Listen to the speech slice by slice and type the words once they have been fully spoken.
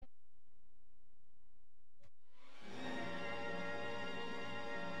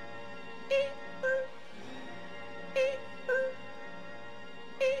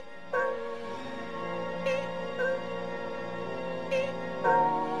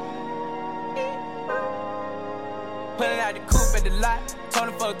Pulling out the coupe at the lot. Told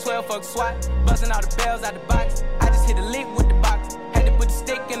him fuck 12, fuck SWAT. Busting all the bells out the box. I just hit a lick with the box. Had to put the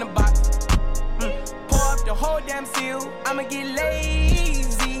stick in the box. Pour up the whole damn seal. I'ma get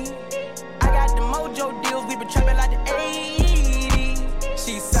lazy. I got the mojo deals. We been trapping like the 80s.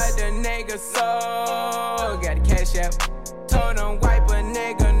 She said the nigga so. Got the cash out. Told him wipe a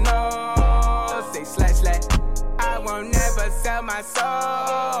nigga no. Say slash slash. I won't never sell my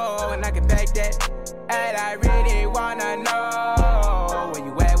soul. And I can back that. And I really wanna know where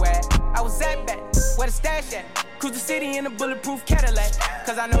you at, where I was at back, where the stash at. Cruise the city in a bulletproof Cadillac.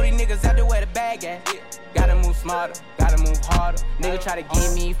 Cause I know these niggas out there where the bag at. Gotta move smarter, gotta move harder. Nigga try to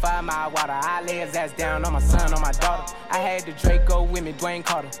give me 5 mile water. I lay his ass down on my son, on my daughter. I had the Draco with me, Dwayne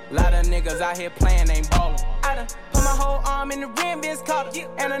Carter. A lot of niggas out here playing, ain't ballin'. I done put my whole arm in the rim, Vince Carter.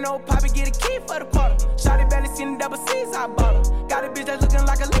 And I know Poppy get a key for the quarter. Shawty barely seen the double C's, I bought her. Got a bitch that's looking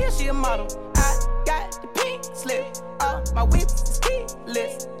like a Leah, she a model. I got the pink slip, my whip is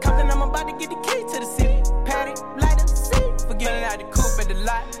keyless. Compton, I'm about to get the key to the city. Patty, light up the seat. Forgetting out the coupe at the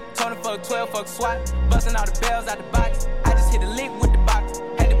lot. Told him fuck 12, fuck SWAT. Busting all the bells out the box. I just hit a lick with the box.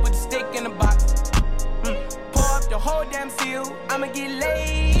 Had to put the stick in the box. Pour up the whole damn seal. I'ma get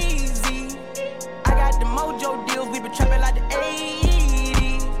lazy. I got the mojo deals. We been trapping like the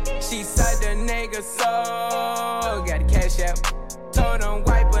 80s. She said the nigga so. Got the cash out. Told him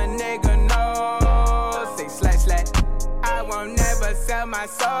wipe a nigga no. Say slash slash. I won't never sell my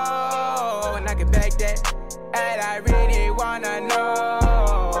soul. And I can back that. And I really wanna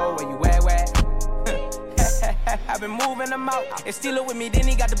know where you at, where I've been moving them out. And steal it with me, then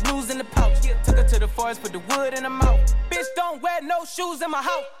he got the blues in the pouch. Took her to the forest, put the wood in her mouth. Bitch, don't wear no shoes in my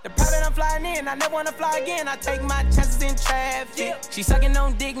house. The private I'm flying in, I never wanna fly again. I take my chances in traffic. She sucking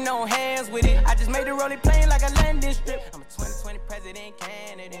on dick, no hands with it. I just made her roll it plain like a landing strip. I'm a 2020 president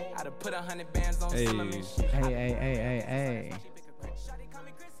candidate. I done put 100 bands on some of me. Hey.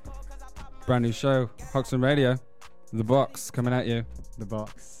 Brand new show, Hoxton Radio, The Box coming at you. The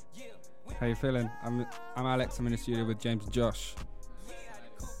Box. How you feeling? I'm Alex. I'm in the studio with James and Josh.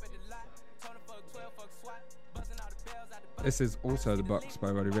 This is also The Box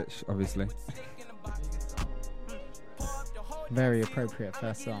by Roddy Ricch, obviously. Very appropriate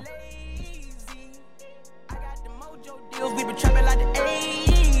first song. We been trapping like the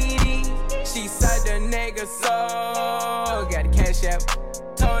 80s. She said the nigga so. Got the cash out.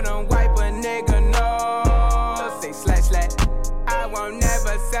 Told him wipe a nigga no. Say slash slash. I won't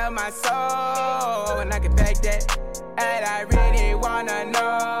never sell my soul. And I can back that. And I really wanna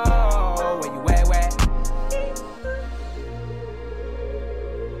know where you at, where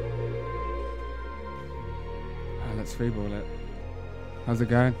Let's freeball it. How's it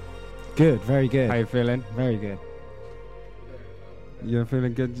going? Good, very good. How you feeling? Very good. You're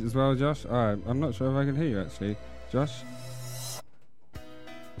feeling good as well, Josh? Alright, I'm not sure if I can hear you actually. Josh?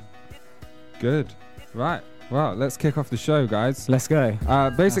 Good. Right. Well, let's kick off the show, guys. Let's go.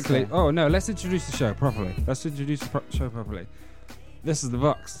 Basically, let's introduce the show properly. Let's introduce the show properly. This is The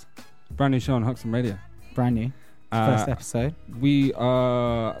Vox. Brand new show on Hoxton Radio. Brand new. First episode. We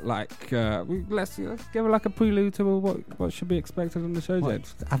are let's give like a prelude to what should be expected on the show,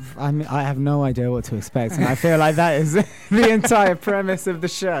 James. I have no idea what to expect, and I feel like that is the entire premise of the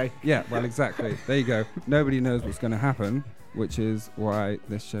show. Yeah, well, exactly. There you go. Nobody knows what's going to happen, which is why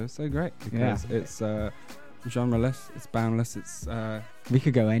this show is so great, because it's genreless, it's boundless, it's we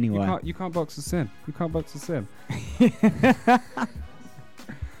could go anywhere. You can't box us in. You can't box us in.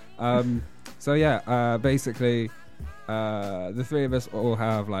 Basically, the three of us all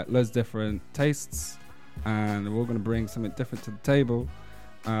have like loads of different tastes, and we're all going to bring something different to the table.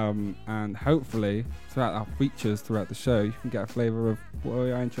 And hopefully, throughout our features throughout the show, you can get a flavour of what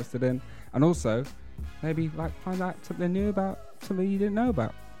we are interested in, and also maybe like find out something new about something you didn't know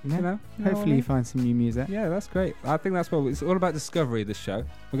about. Yeah. You know Hopefully you find some new music. Yeah, that's great. I think that's what it's all about. Discovery. This show,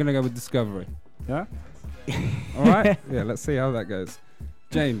 we're going to go with discovery. Yeah. All right. Yeah. Let's see how that goes.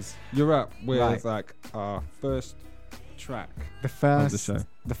 James, you're up with like our first track of the show.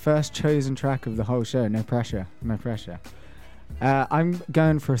 The first chosen track of the whole show. No pressure. I'm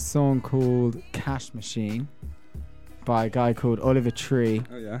going for a song called Cash Machine by a guy called Oliver Tree.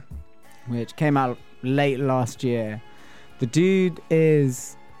 Oh yeah. Which came out late last year. The dude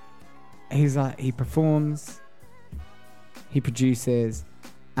he performs, he produces,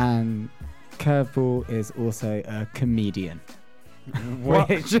 and Curveball is also a comedian. What?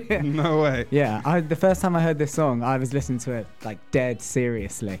 No way. Yeah, the first time I heard this song, I was listening to it like dead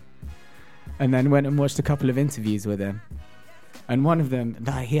seriously, and then went and watched a couple of interviews with him. And one of them,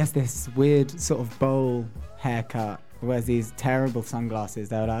 he has this weird sort of bowl haircut, wears these terrible sunglasses.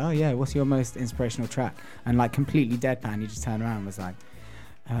 They were like, oh yeah, what's your most inspirational track? And like completely deadpan, he just turned around and was like,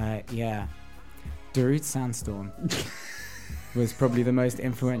 yeah, Darude Sandstorm was probably the most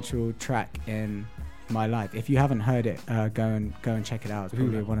influential track in my life. If you haven't heard it, go and check it out. It's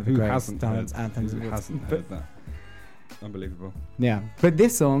probably one of the greatest dance anthems. Who hasn't heard that? Unbelievable. Yeah, but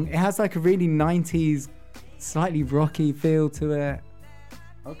this song, it has like a really 90s, slightly rocky feel to it.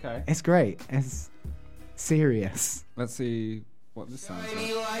 Okay. It's great. It's serious. Let's see what this sounds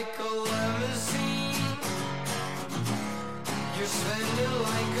like. Like a limousine. You're spending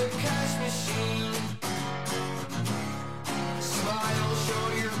like a cash machine. Smile, show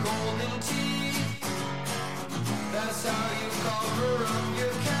your golden teeth. That's how you cover up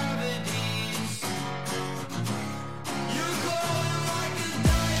your cavities. You're glowing like a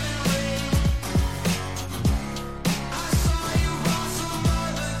diamond ring. I saw you bought some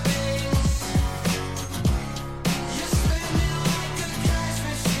other things. You're spending like a cash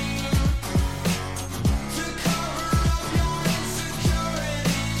machine to cover up your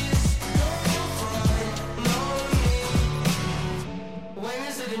insecurities. No front, no need. When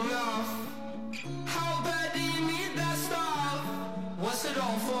is it enough? How bad do you need that stuff? What's it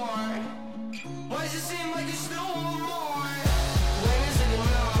all for? Why does it seem like you still want more? When is it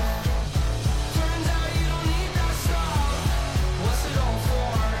enough? Turns out you don't need that stuff. What's it all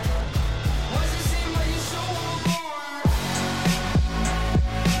for? Why does it seem like you still want more?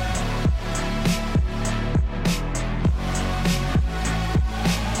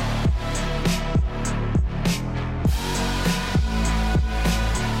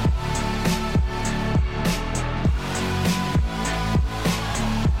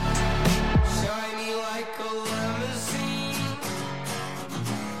 Shiny like a limousine.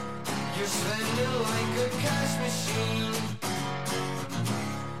 You're spending like a cash machine.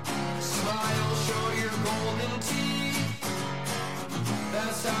 Smile, show your golden teeth.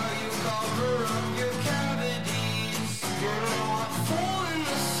 That's how you cover up your cavities. You're not fooling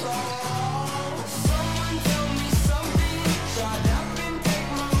us all. Someone tell me something. Shut up and take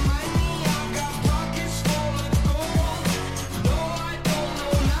my money. I've got pockets full of gold. No, I don't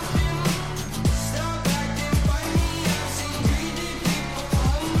know nothing. Stop acting funny. I've seen greedy people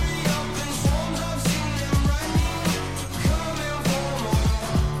hungry up in swarms. I've seen them running, coming for more.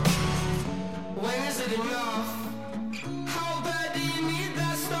 When is it enough? How bad do you need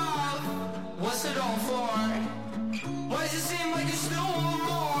that stuff? What's it all for? Why does it seem like you still want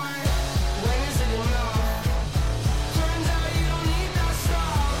more? When is it enough? Turns out you don't need that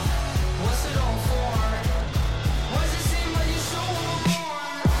stuff. What's it all for? Why does it seem like you still want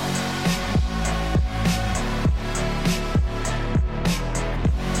more?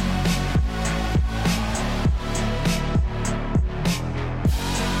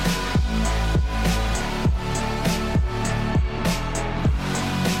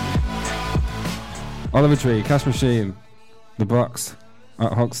 Oliver Tree, Cash Machine, The Box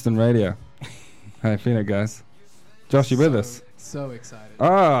at Hoxton Radio. How you feeling, guys? Josh, you with us? So excited.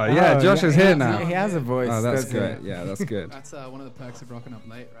 Oh, yeah, Josh is here now. He has a voice. Oh, that's doesn't great. he? Yeah, that's good. That's one of the perks of rocking up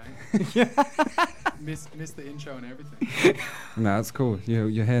late, right? Miss the intro and everything. No, that's cool.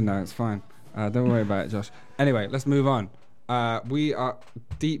 You're here now. It's fine. Don't worry about it, Josh. Anyway, let's move on. We are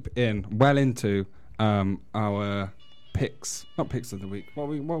well into our picks. Not picks of the week. What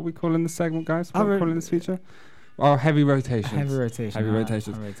are we calling this segment, guys? What are we calling this feature? Oh, heavy rotations. Heavy rotations.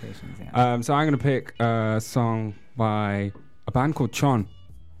 Yeah. So I'm going to pick a song by a band called Chon.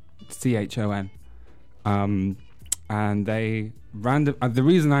 CHON. And they the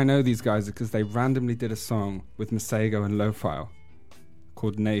reason I know these guys is because they randomly did a song with Masego and Lo-File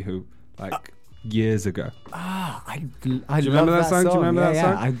called Nehu, years ago. I Do you remember that song? Do you remember that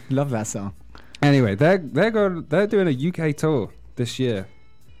song? I love that song. Anyway, they're doing a UK tour this year,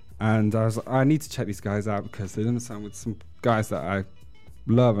 and I need to check these guys out because they're doing a song with some guys that I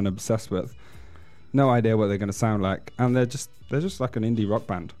love and obsessed with. No idea what they're going to sound like, and they're just like an indie rock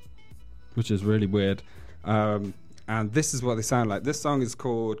band, which is really weird. And this is what they sound like. This song is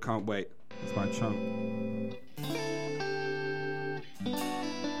called "Can't Wait." It's by Chon.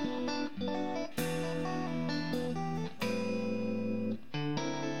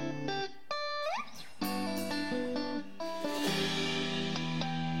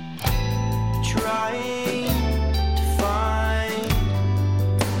 Trying to find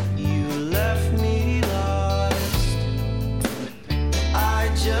you left me lost. I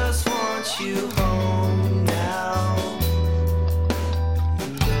just want you home now.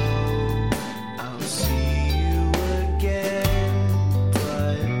 Though I'll see you again,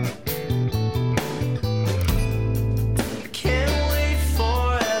 but I can't wait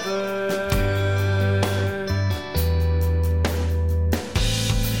forever.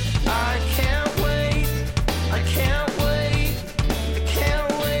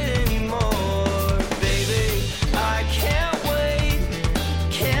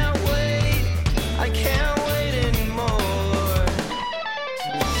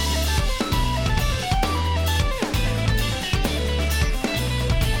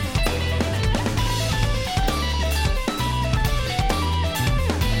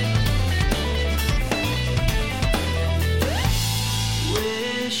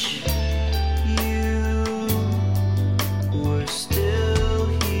 wish you were still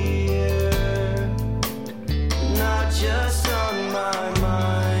here, not just on my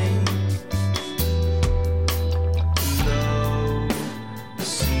mind. Though I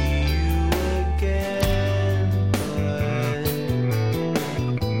see you again, but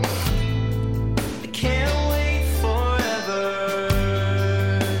I can't wait forever.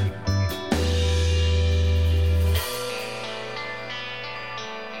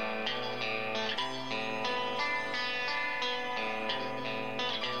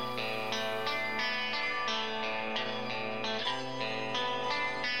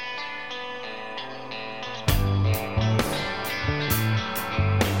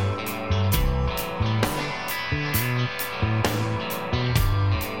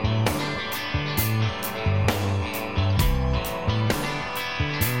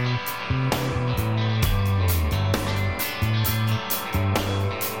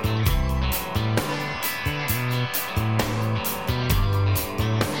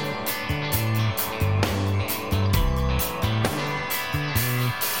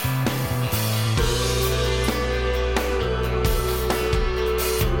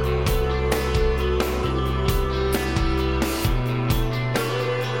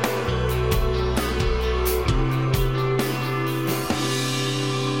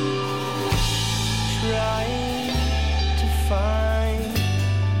 Trying to find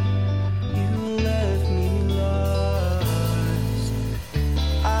you left me lost.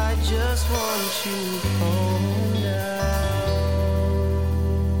 I just want you home now.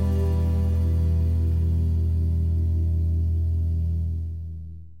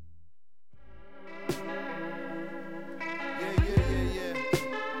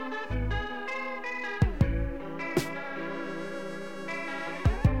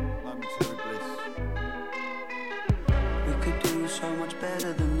 Momentary bliss. We could do so much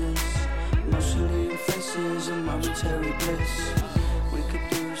better than this. Mostly in faces and momentary bliss. We could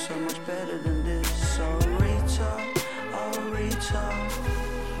do so much better than this. Oh Rita, oh Rita.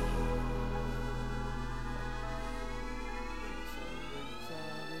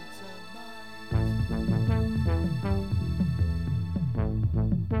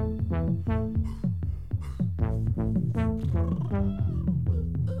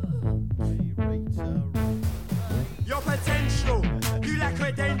 Your potential, you lack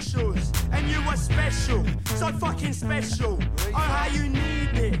credentials, and you are special, so fucking special. Oh, how you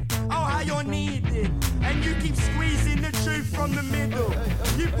need it, oh, how you're needed, and you keep squeezing the truth from the middle.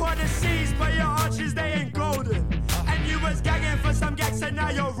 You pour the seeds, but your arches, they ain't golden. And you was gagging for some gags, and now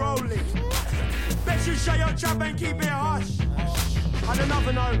you're rolling. Bet you shut your trap and keep it hush. On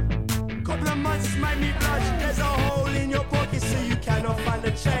another note, couple of months made me blush. There's a hole in your pocket, so you cannot find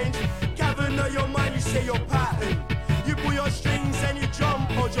the change. Cavern of your mind, you say your pattern. You pull your strings and you jump,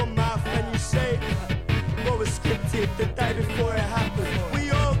 hold your mouth and you say what was scripted the day before it happened.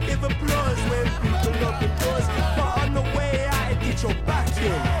 We all give applause when people open doors, but on the way out, it get your back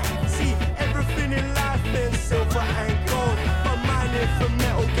in. See, everything in life is silver and gold, but mine is for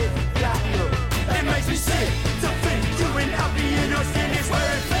metal, get platinum. It makes me sick to think you ain't happy in your skin is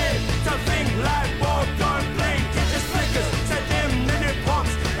where it fit. To think like ball don't blink, it just flickers. Set them then it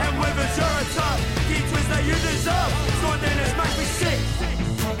pops, and withers you're a top. Key twist that you deserve, so then it makes me sick.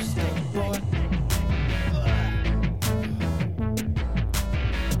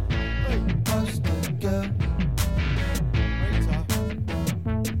 Poster girl.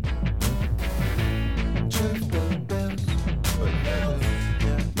 Truthful bills.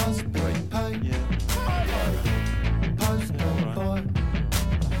 Must be paid. Poster boy.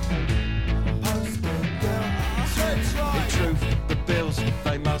 Poster girl. In truth, the bills,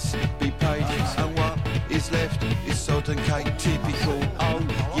 they must be paid. And what is left is sod and cake. Typical, oh,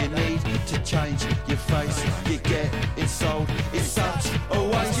 you need to change your face. You get it sold, it's such a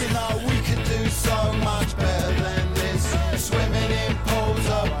waste. You know, we could do so much better than this. Swimming in pools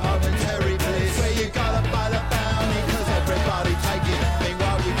of momentary bliss, where you gotta pay the bounty, cause everybody take it.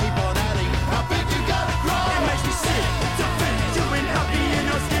 Meanwhile, you keep on adding, how big you gotta grow. It makes me sick to think you ain't happy in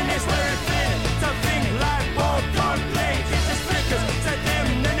your skin is where it fit. To think like ball don't blink, it just flickers. Set them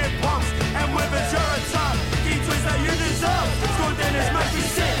then it pumps, and withers you're a top. Key twist that you deserve, school dinners make me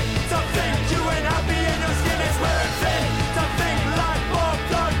sick. To think you ain't happy in your skin is where it fit. To think like ball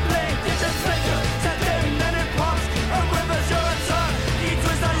don't blink, it just flickers. Set them then it pumps, and withers you're a top. Key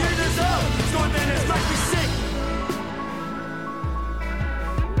twist that you deserve, school dinners make me sick.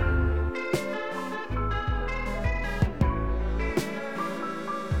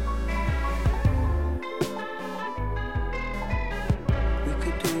 We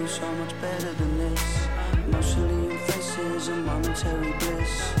could do so much better than this. Mostly in faces faces and momentary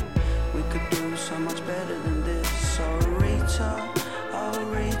bliss. We could do so much better than this. Oh Rita, oh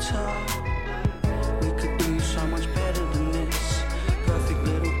Rita, we could do so much better than this. Perfect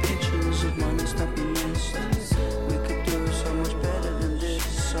little pictures of moments that we missed. We could do so much better than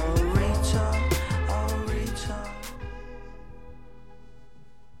this. Oh Rita, oh Rita.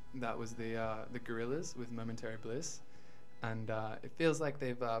 That was the Gorillaz with Momentary Bliss. And it feels like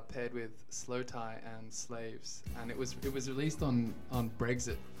they've paired with Slow Tie and Slaves, and it was released on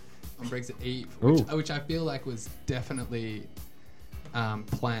Brexit Eve, which I feel like was definitely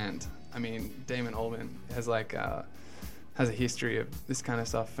planned. I mean, Damon Albarn has has a history of this kind of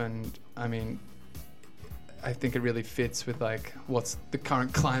stuff, and I mean, I think it really fits with like what's the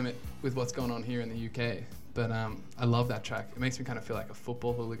current climate with what's going on here in the UK. But I love that track. It makes me kind of feel like a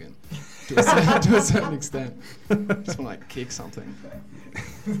football hooligan to a certain extent. Just want to like kick something.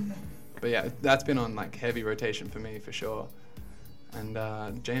 But yeah, that's been on like heavy rotation for me for sure. And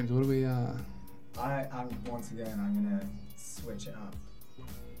James, what do we? I'm once again I'm gonna switch it up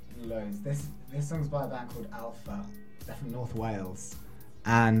loads. This song's by a band called Alpha. They're from North Wales.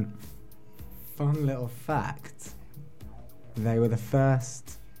 And fun little fact, they were the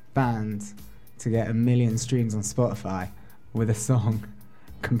first band to get 1 million streams on Spotify with a song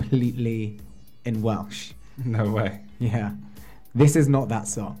completely in Welsh. No way. Yeah. This is not that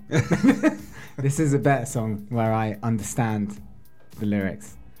song. This is a better song where I understand the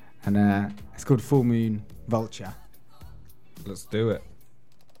lyrics. And it's called Full Moon Vulture. Let's do it.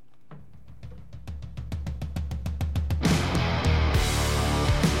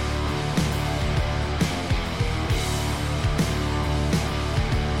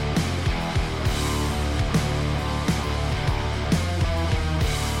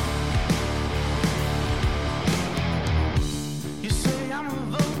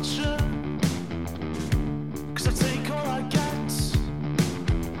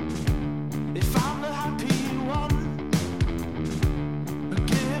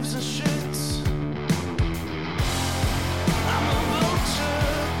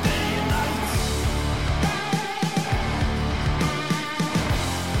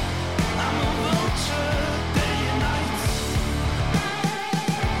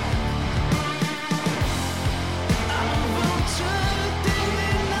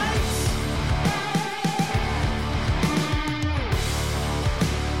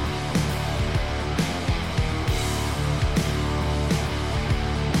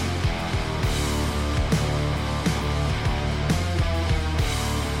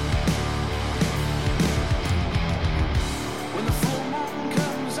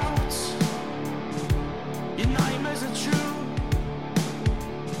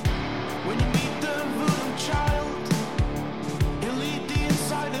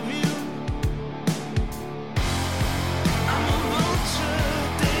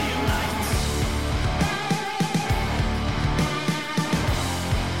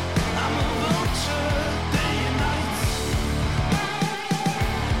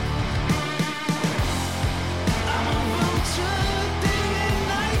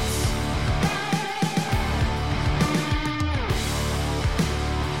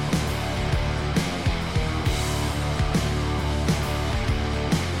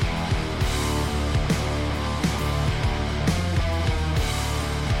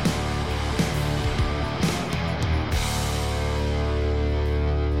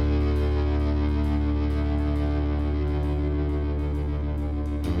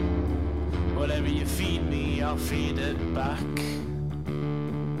 I'll feed it back.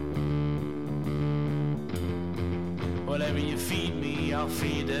 Whatever you feed me, I'll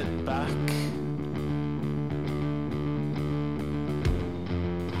feed it back.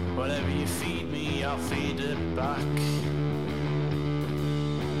 Whatever you feed me, I'll feed it back.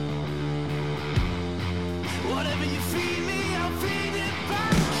 Whatever you feed me, I'll feed it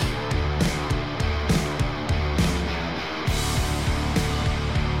back.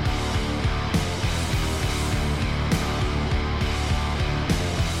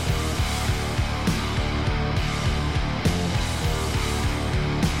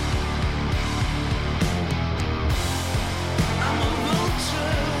 I'm a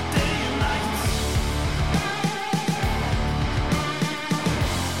vulture, day and night.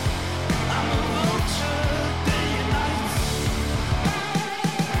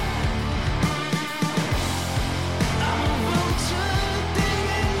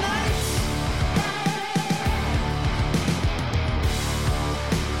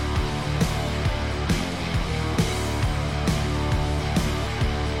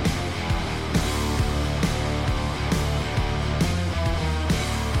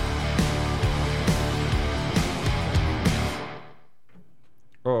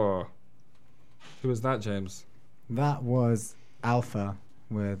 Who was that, James? That was Alpha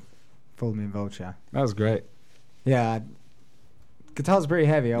with Full Moon Vulture. That was great. Yeah, guitar's pretty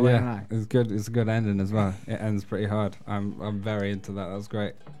heavy. I won't lie. It's good. It's a good ending as well. It ends pretty hard. I'm very into that. That was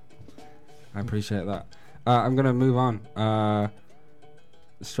great. I appreciate that. I'm gonna move on.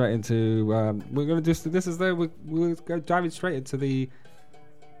 Straight into we're gonna do. This is the we'll go diving straight into the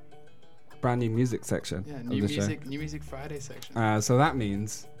brand new music section. Yeah, of new the show. music Friday section. So that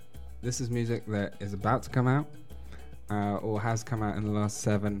means this is music that is about to come out, or has come out in the last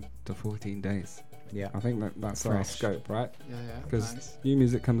 7 to 14 days. Yeah, I think that's our Fresh. scope, right? Yeah, Because nice. new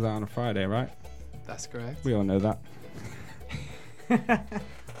music comes out on a Friday, right? That's correct. We all know that.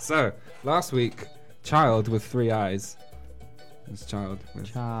 So last week, Child with 3 eyes. It's Child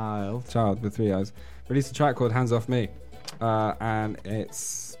with 3 eyes. Released a track called Hands Off Me, and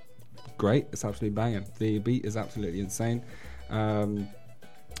it's great. It's absolutely banging. The beat is absolutely insane,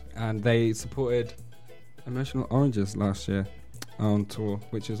 and they supported Emotional Oranges last year on tour,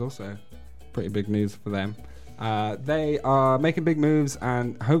 which is also pretty big news for them. They are making big moves,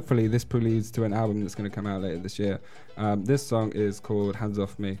 and hopefully this preludes to an album that's going to come out later this year. This song is called Hands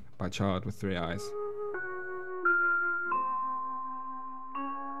Off Me by Child with 3 eyes.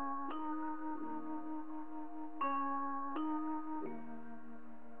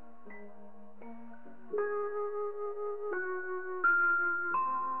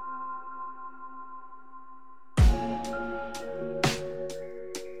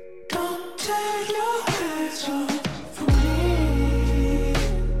 Don't take your hands off from me.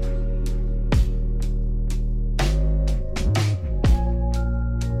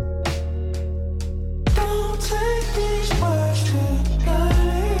 Don't take these words too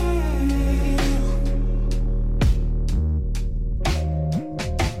lightly.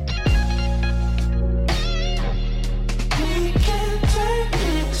 We can take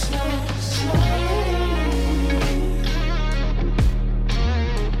it slowly.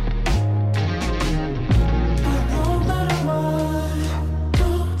 No matter what,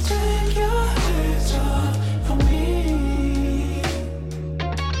 don't take your hands off from me.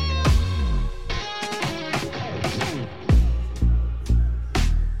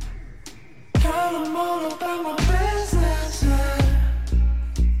 Girl, I'm all about my business.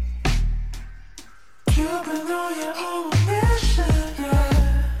 You've been on your own mission.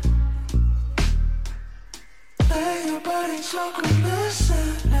 Let your body talk and listen.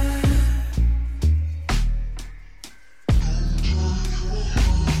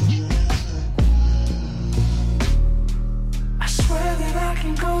 I swear that I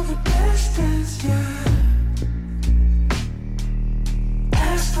can go the distance, yeah.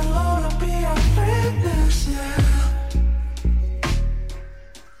 Ask the Lord to be our witness, yeah.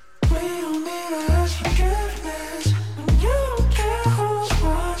 We don't need to ask forgiveness, and you don't care who's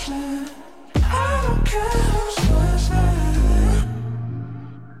watching. I don't care who's listening.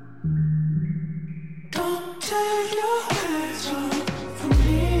 Don't take your hands off from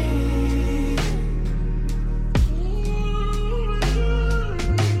me.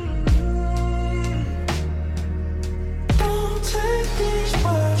 Don't take these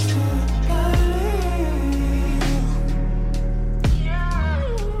words too lightly.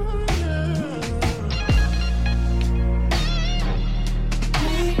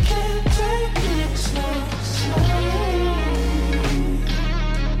 We can take it slowly.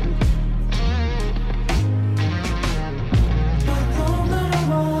 But no matter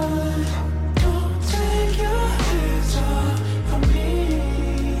what, don't take your hands off from me.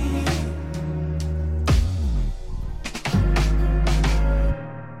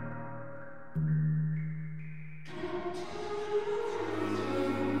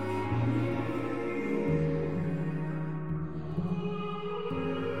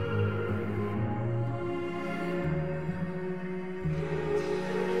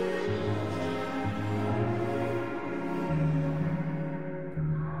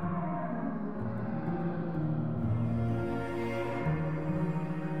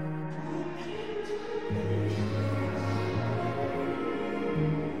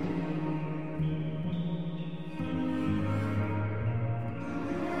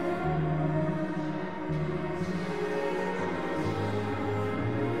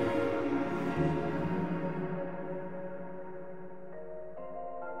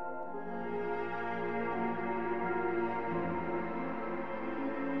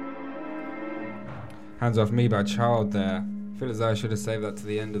 Hands Off Me by Child there. I feel as though I should have saved that to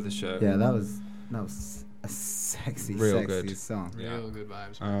the end of the show. Yeah, that was a sexy, Real sexy good. song. Yeah. Real good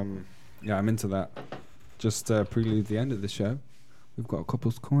vibes. Yeah, I'm into that. Just prelude the end of the show. We've got a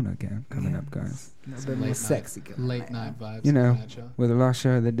couple's corner again coming up, guys. A Some bit more late sexy. Late night vibes. You know, coming at ya. We're the last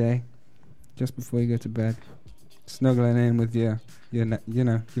show of the day. just before you go to bed, snuggling in with your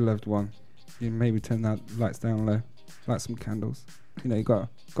loved one. You maybe turn that lights down low, light some candles. You got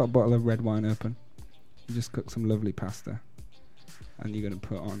a bottle of red wine open. You just cook some lovely pasta, and you're gonna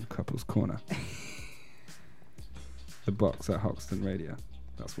put on Couples Corner, the box at Hoxton Radio.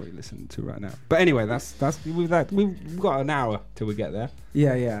 That's what you're listening to right now. But anyway, we've got an hour till we get there.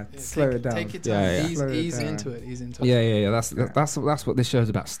 Yeah. Slow it down. Take your time. Yeah. Ease into it. Yeah. That's what this show's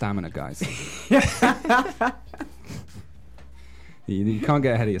about. Stamina, guys. you can't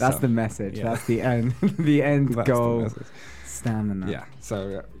get ahead of yourself. That's the message. Yeah. That's the end. The end That's goal. the message. Stamina. Yeah.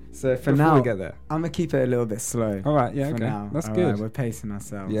 So for before now, we get there, I'm gonna keep it a little bit slow. all right. Yeah. For Okay. now. That's All good. right, we're pacing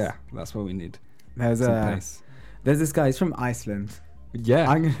ourselves. Yeah. That's what we need. There's Some pace. this guy. He's from Iceland.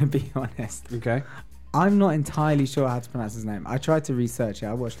 Yeah. I'm gonna be honest. Okay. I'm not entirely sure how to pronounce his name. I tried to research it.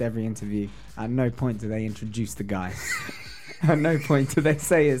 I watched every interview. At no point do they introduce the guy. At no point do they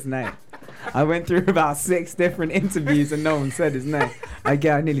say his name. I went through about 6 different interviews and no one said his name. I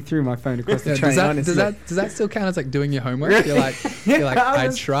nearly threw my phone across the train. Does that still count as like doing your homework? You're like, I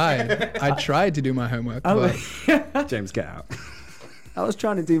tried to do my homework. But James, get out. I was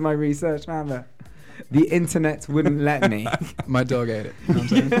trying to do my research, man, but the internet wouldn't let me. my dog ate it. You know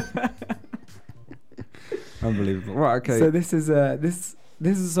what I'm saying? Unbelievable. Right. Okay. So this is a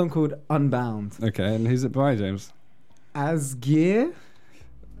song called Unbound. Okay. And who's it by, James? Asgeir?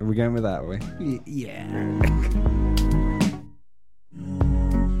 Are we going with that? Are we? Yeah.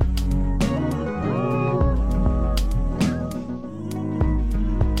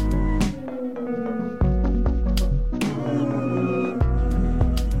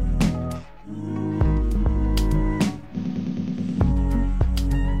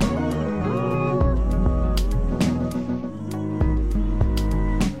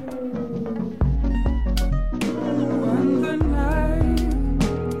 When the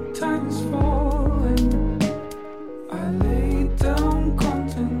night time's falling, I lay down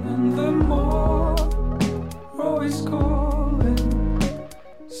content and the more always calling.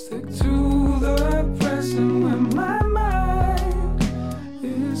 Stick to the present when my mind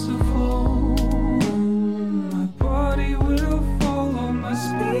is a phone. My body will follow my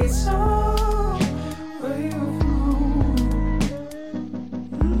speed song, way of knowing.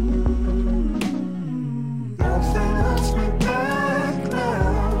 Nothing holds me back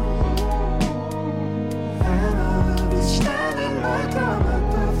now, and I will be standing my ground like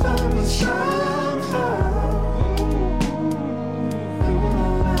nothing is somehow. You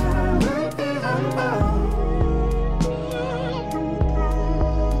know that I will be unbound.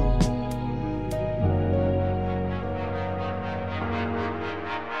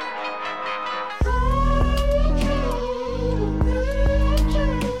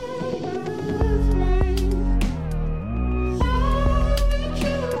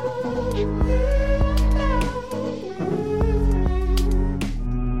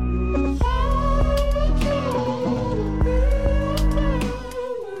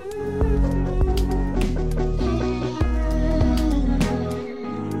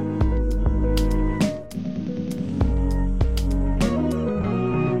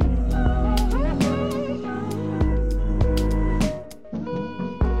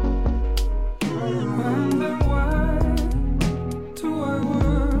 And then why do I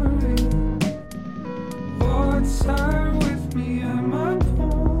worry? What's are with me? Am I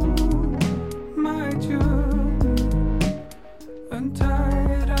born my journey?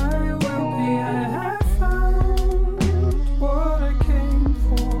 Untied I will be. I have found what I came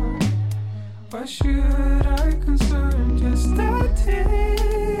for. Why should I concern just that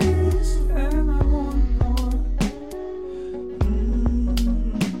taste? And I want more.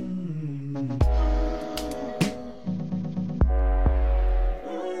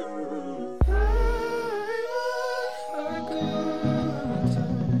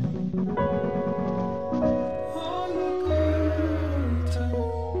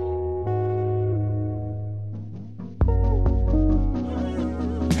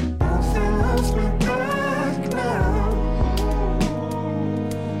 Nothing holds me back.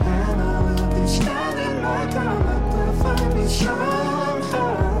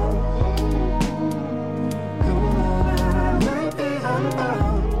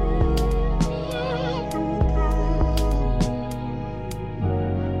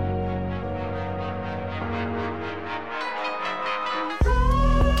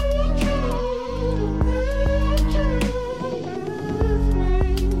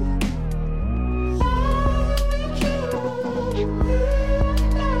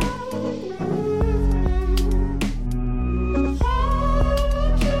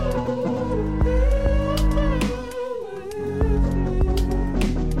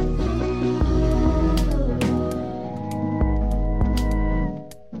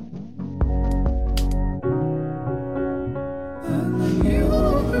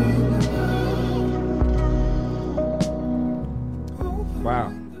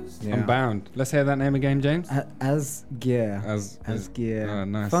 Yeah. I'm bound. Let's hear that name again, James. Asgear. Asgear. Oh,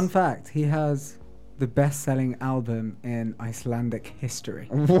 nice. Fun fact: he has the best-selling album in Icelandic history.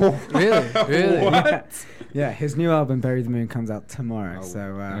 Really? What? Yeah, his new album "Bury the Moon" comes out tomorrow. Oh, so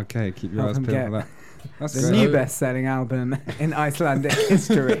okay, keep your help eyes him peeled get for that. That's the great. new best-selling album in Icelandic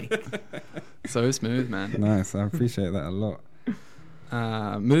history. So smooth, man. Nice. I appreciate that a lot.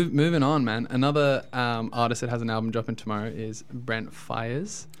 Moving on, man. Another artist that has an album dropping tomorrow is Brent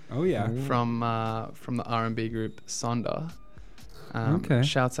Fires. Oh yeah. From the R&B group Sonda. Okay.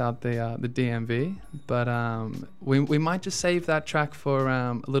 Shouts out the DMV, but we might just save that track for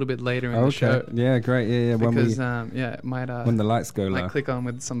a little bit later in the show. Yeah, great. Yeah. Because it might when the lights go might low. click on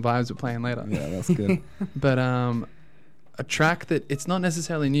with some vibes we're playing later. Yeah, that's good. But a track that it's not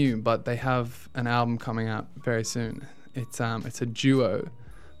necessarily new, but they have an album coming out very soon. It's a duo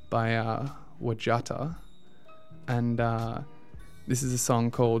by Wajata, and this is a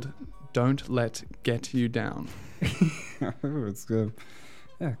song called "Don't Let Get You Down." Oh, it's good.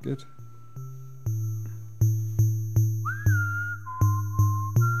 Yeah, good.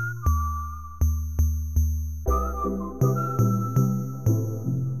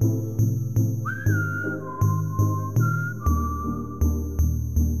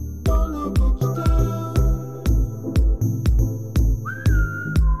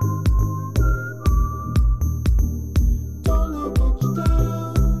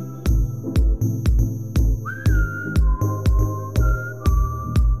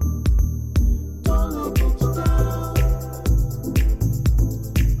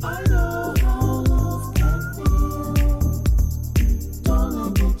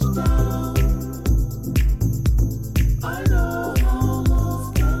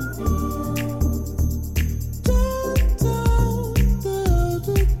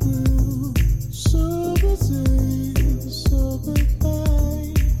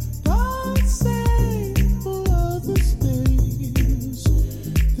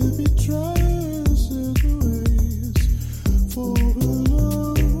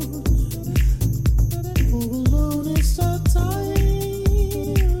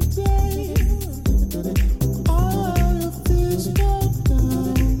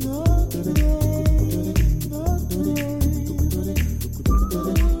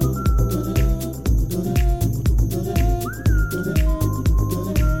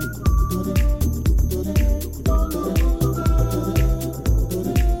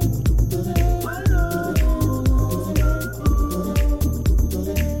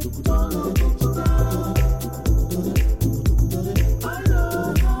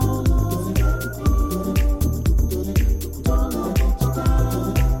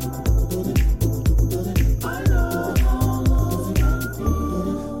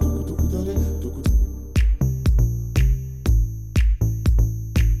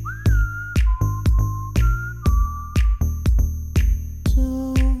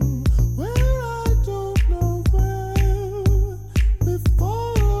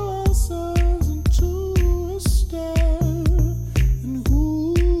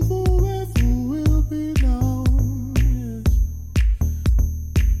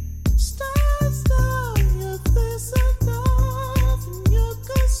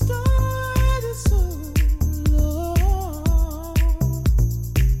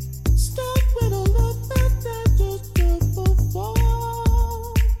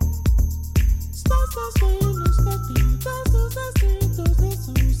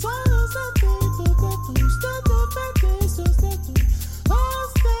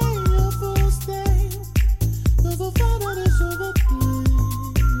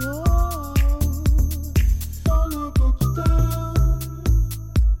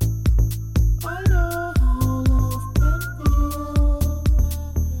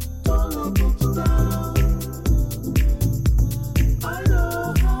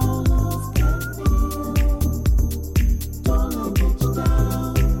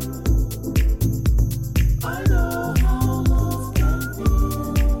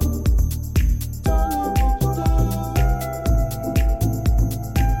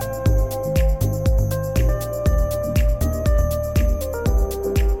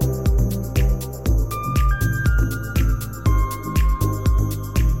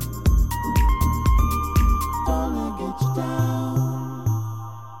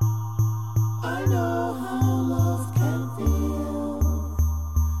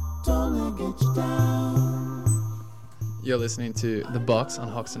 You're listening to The Box on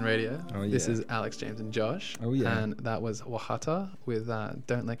Hoxton Radio. Oh, yeah. This is Alex, James, and Josh. Oh, yeah. And that was Wahata with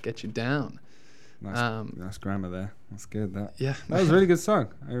Don't Let Get You Down. Nice grammar there. That's good. That Yeah. was a really good song.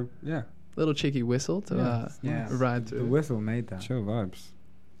 Yeah. Little cheeky whistle to Yeah. ride through. The whistle made that. Chill vibes.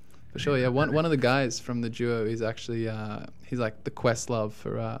 For sure, yeah. One of the guys from the duo is actually he's like the Questlove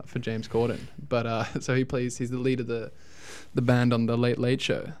for James Corden. But so he's the lead of the band on the Late Late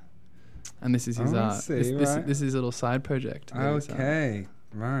Show, and this is his this is his little side project. Okay,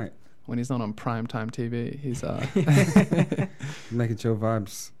 right. When he's not on primetime TV, he's making chill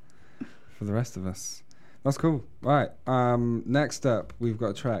vibes for the rest of us. That's cool. Right. Next up, we've got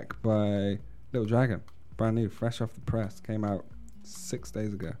a track by Little Dragon, brand new, fresh off the press, came out 6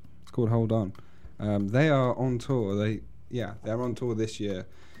 days ago. It's called Hold On. They are on tour. They're on tour this year.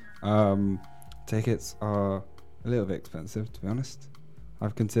 Tickets are a little bit expensive, to be honest.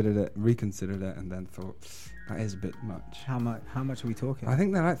 I've reconsidered it, and then thought that is a bit much. How much are we talking? I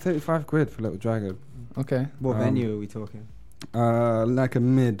think they're like 35 quid for Little Dragon. Okay. What venue are we talking? Like a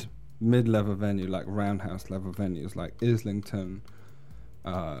mid-level venue, like roundhouse level venues, like Islington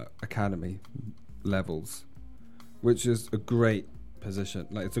Academy levels, which is a great position.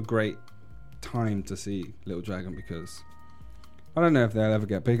 Like, it's a great time to see Little Dragon, because I don't know if they'll ever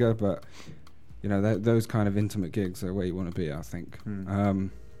get bigger, but you know, those kind of intimate gigs are where you want to be, I think.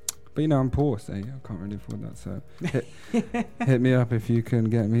 But you know, I'm poor, so I can't really afford that. So hit me up if you can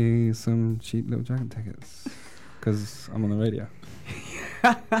get me some cheap Little Dragon tickets, because I'm on the radio.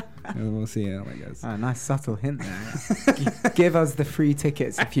 And we'll see how that goes. Oh, nice subtle hint there. Give us the free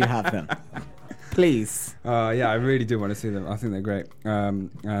tickets if you have them, please. Yeah, I really do want to see them. I think they're great.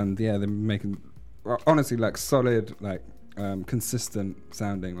 And yeah, they're making honestly like solid, like consistent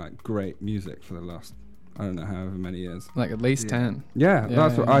sounding, like great music for the last, I don't know, however many years. Like at least 10. Yeah,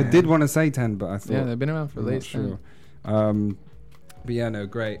 that's what I did want to say 10, but I thought. Yeah, they've been around for at least 10. Sure. But yeah, no,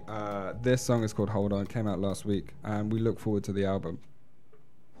 great. This song is called Hold On. It came out last week, and we look forward to the album.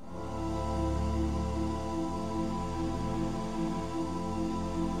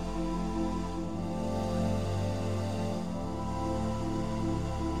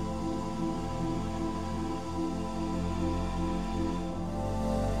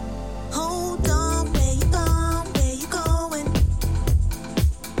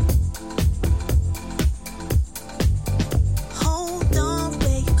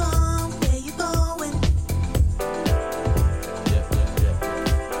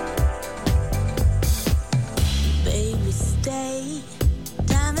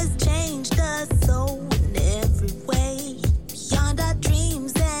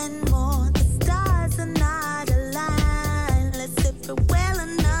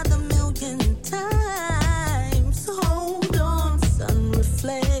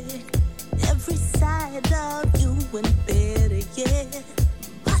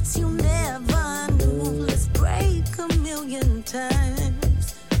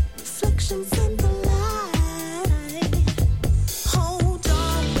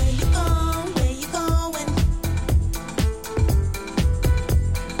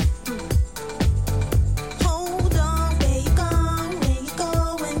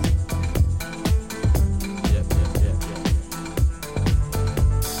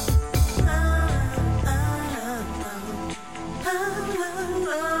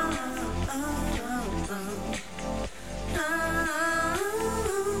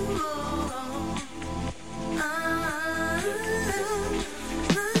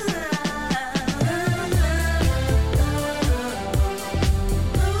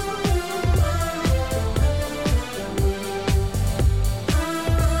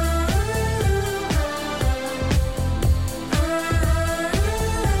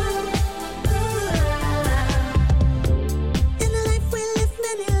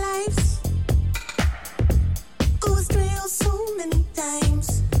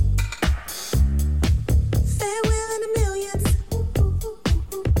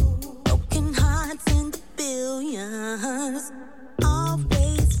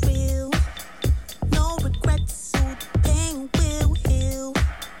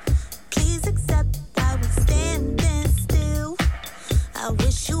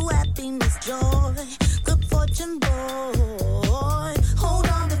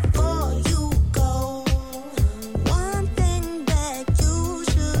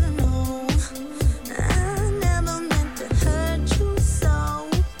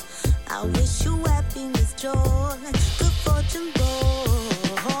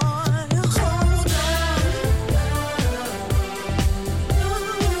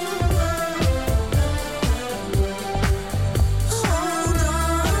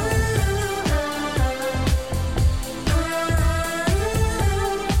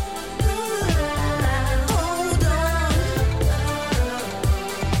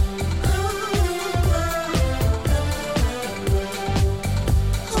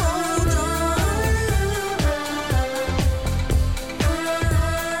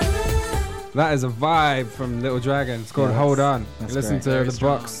 That is a vibe from Little Dragon. It's called Yeah, Hold On. that's Listen great. to Very The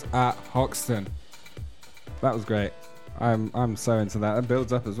strong. Box at Hoxton. That was great. I'm so into that. It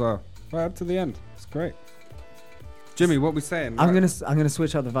builds up as well. Right up to the end. It's great. Jimmy, what we saying? I'm gonna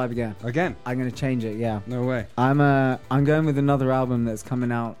switch up the vibe again. Again? I'm gonna change it. Yeah. No way. I'm going with another album that's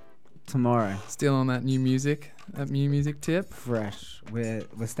coming out tomorrow. Still on that new music tip. Fresh. We're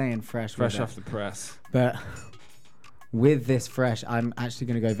staying fresh. Fresh with it. off the press. But with this fresh, I'm actually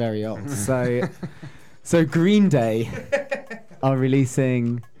going to go very old. So Green Day are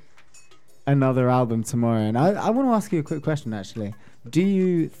releasing another album tomorrow. And I want to ask you a quick question, actually. Do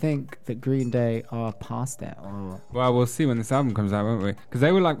you think that Green Day are past it? Or Well, we'll see when this album comes out, won't we? Because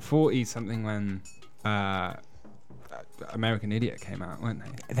they were like 40-something when American Idiot came out, weren't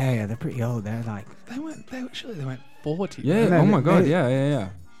they? they're pretty old. They're like... They went 40. Yeah. No, Oh my God. they- Yeah.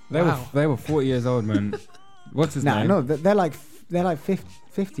 Wow. They were 40 years old, man. What's his name? No, they're like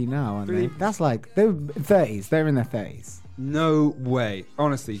 50 now, aren't they? That's like... They're 30s. They're in their 30s. No way.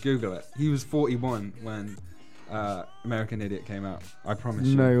 Honestly, Google it. He was 41 when American Idiot came out. I promise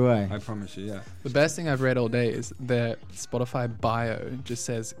you. No way. I promise you, yeah. The best thing I've read all day is their Spotify bio just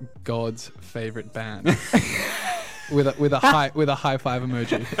says God's favorite band with a high five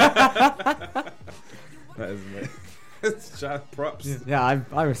emoji. That is me. It's shout props. Yeah,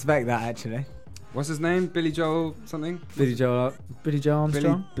 I respect that, actually. What's his name? Billy Joel something? Billy Joel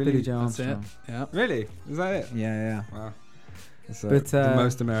Armstrong? Billy Joel That's it. Armstrong. Yeah. Really? Is that it? Yeah. Wow. It's But, the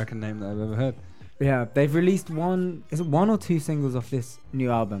most American name that I've ever heard. Yeah, they've released one or two singles off this new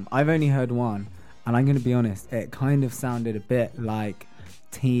album. I've only heard one, and I'm going to be honest, it kind of sounded a bit like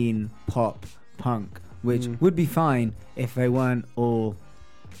teen pop punk, which would be fine if they weren't all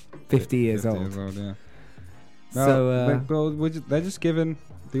 50 years 50 old. years old, yeah. So, They're just giving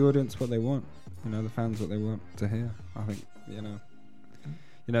the audience what they want. You know, the fans what they want to hear. I think, you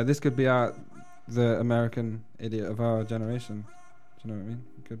know, this could be the American Idiot of our generation. Do you know what I mean?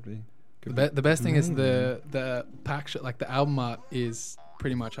 It could be. The best thing is the pack shot, like the album art is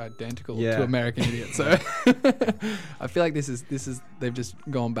pretty much identical to American Idiot. So I feel like this is they've just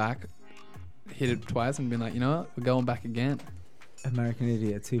gone back, hit it twice, and been like, you know what, we're going back again. American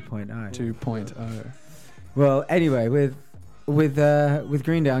Idiot 2.0. 2.0. Well, anyway, with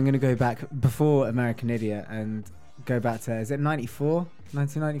Green Day, I'm going to go back before American Idiot and go back to, is it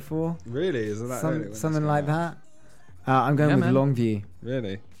 1994? Really? Is it that early when something this like came out? that. I'm going with man. Longview.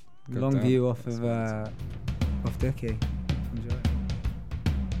 Really? Good Longview damn. off Dookie. Enjoy.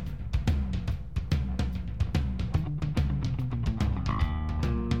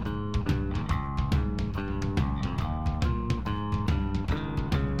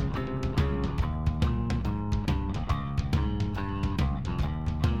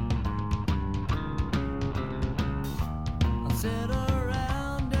 I'll sit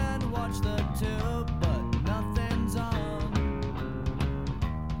around and watch the tube, but nothing's on.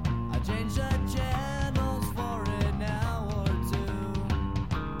 I change the channels for an hour or two.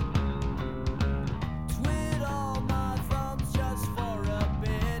 Tweet all my thumbs just for a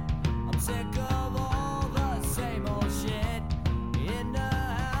bit. I'm sick of all the same old shit. In a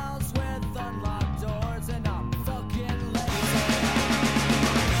house with unlocked doors, and I'm fucking lazy.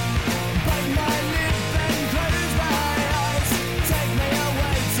 Bite my lip and close my eyes. Take me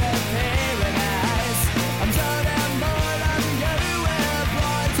away to paradise. I'm done and bored. I'm gonna wear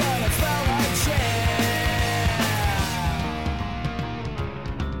blood till I smell like shit.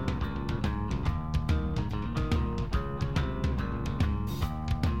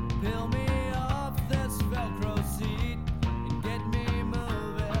 Peel me off this Velcro seat and get me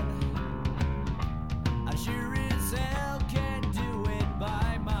moving. I sure as hell can't do it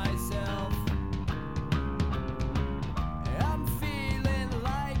by myself. I'm feeling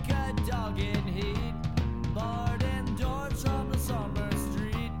like a dog in heat, barred indoors from the summer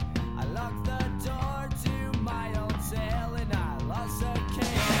street. I locked the door to my own cell and I lost a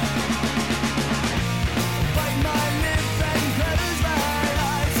key. Bite my lip and close my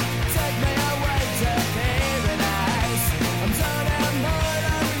eyes. Take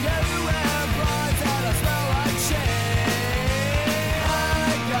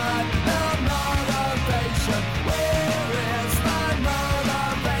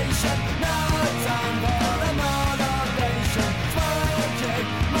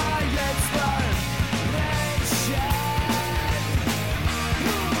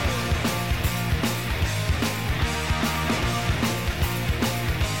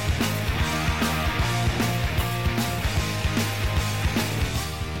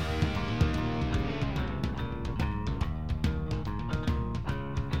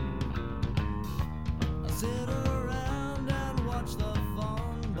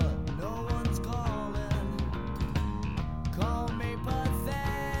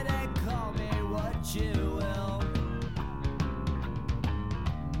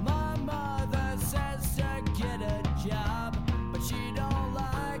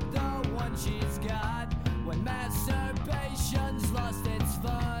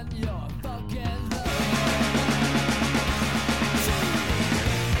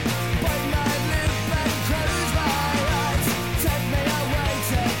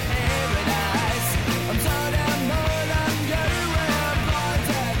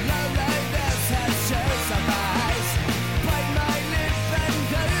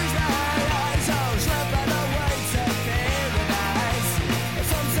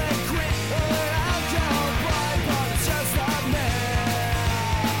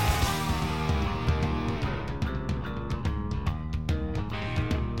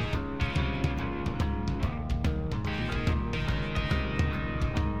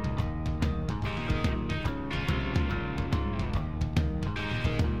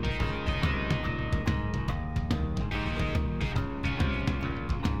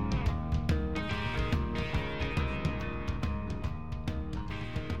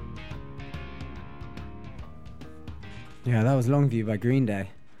Yeah, that was Longview by Green Day.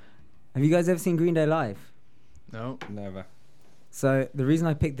 Have you guys ever seen Green Day live? No. Never. So the reason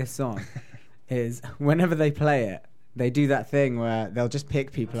I picked this song is whenever they play it, they do that thing where they'll just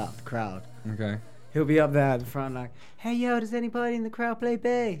pick people out of the crowd. Okay. He'll be up there at the front like, hey, yo, does anybody in the crowd play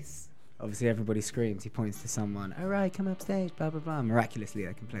bass? Obviously, everybody screams. He points to someone. All right, come up stage, blah, blah, blah. Miraculously,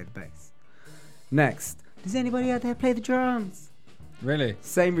 they can play the bass. Next, does anybody out there play the drums? Really?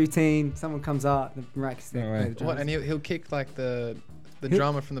 Same routine. Someone comes up, miraculously No way. play the drums. What? And he'll kick like the He'll-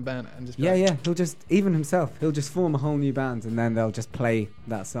 drummer from the band and just be Yeah, like, yeah. He'll just, even himself, he'll just form a whole new band and then they'll just play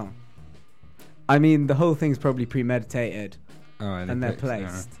that song. I mean, the whole thing's probably premeditated Oh, and they're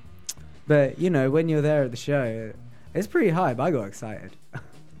placed. But, you know, when you're there at the show, it's pretty hype. I got excited.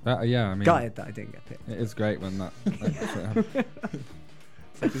 Yeah, I mean, Gutted that I didn't get picked. it is great when that shit happens.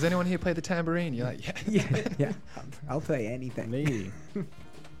 It's like, does anyone here play the tambourine? You're like, yeah. Yeah, yeah. I'll play anything. Me.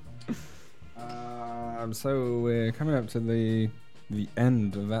 So we're coming up to the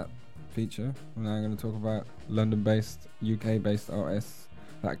end of that feature. We're now going to talk about London-based, UK-based artists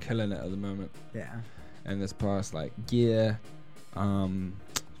that are killing it at the moment. Yeah. In this past year,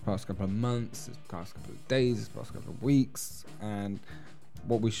 past couple of months, this past couple of days, this past couple of weeks, and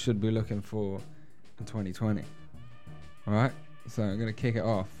what we should be looking for in 2020. All right. So I'm going to kick it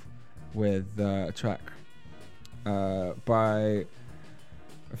off with a track by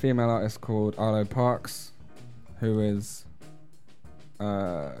a female artist called Arlo Parks, who is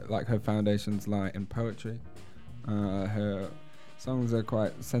her foundations lie in poetry. Her songs are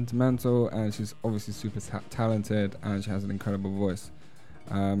quite sentimental, and she's obviously super talented, and she has an incredible voice.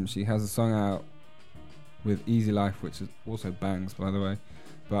 She has a song out with Easy Life, which is also bangs, by the way.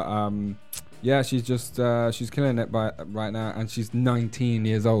 But yeah, she's just she's killing it right now, and she's 19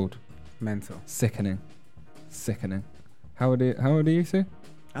 years old. Mental. Sickening. How old are you, Sue?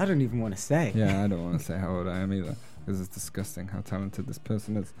 I don't even want to say. Yeah, I don't want to say how old I am either, because it's disgusting how talented this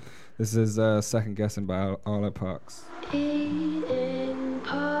person is. This is Second Guessing by Arlo Parks. Eating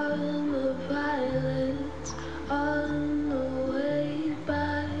pomegranates on the way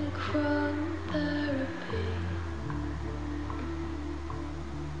back from therapy.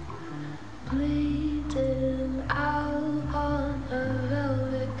 Bleeding out on a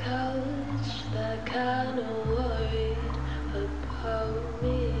velvet couch, that kind of worried about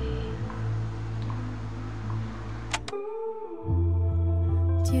me.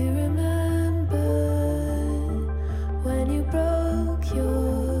 Do you remember when you broke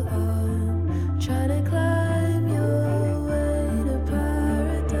your arm, trying to climb your way to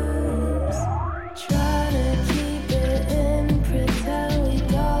paradise? Trying to keep it in, pretend we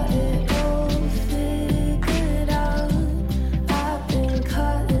got it all figured out. I've been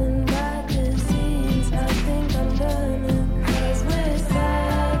cutting magazines, I think I'm learning, 'cause we're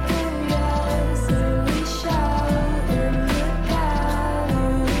second guessing, we shout in the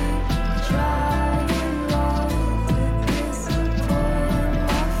gallery, trying not to disappoint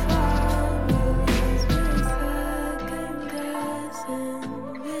my followers.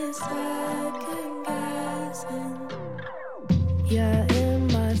 We're second guessing. Yeah, in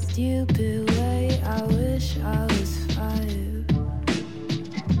my stupid way, I wish I was 5.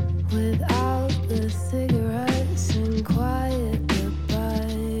 Without the cigarettes and quiet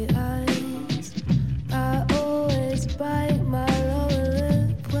goodbyes, I always bite my lower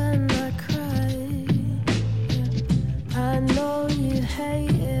lip when I cry. I know you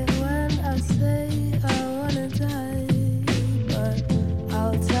hate it when I say I wanna die, but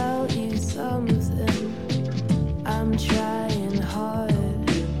I'll tell you something. I'm trying hard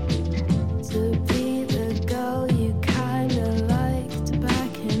to be the girl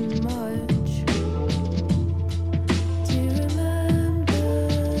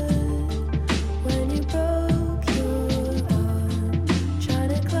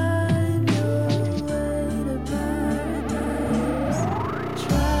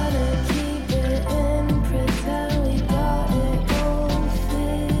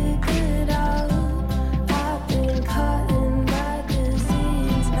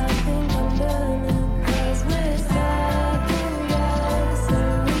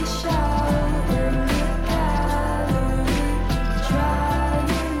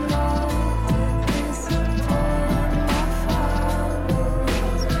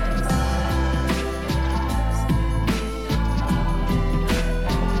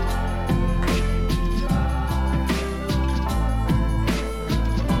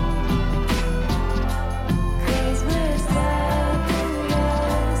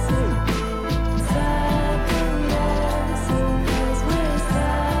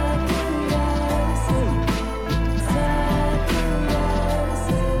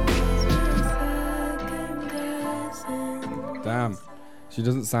She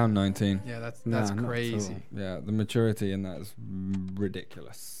doesn't sound 19. Yeah, that's No, not at all. crazy. Yeah, the maturity in that is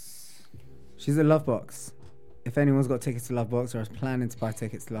ridiculous. She's at Lovebox. If anyone's got tickets to Lovebox or is planning to buy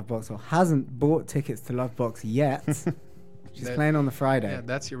tickets to Lovebox or hasn't bought tickets to Lovebox yet, she's That- playing on the Friday. Yeah,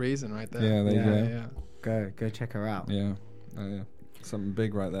 that's your reason right there. Yeah, there you Yeah. go. Go check her out. Yeah. Yeah. Something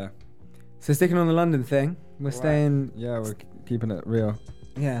big right there. So sticking on the London thing, we're Right. staying, Yeah, we're keeping it real.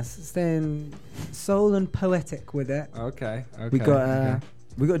 staying soul and poetic with it. Okay. We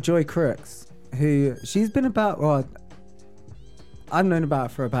got Joy Crooks, who she's been about. Well, I've known about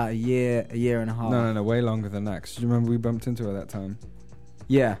her for about a year and a half. No, way longer than that. 'Cause do you remember we bumped into her that time?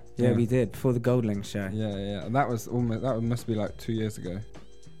 Yeah, Yeah. we did before the Goldlink show. Yeah. And that must be like 2 years ago.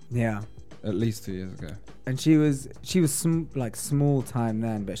 Yeah, At least 2 years ago. and she was like small time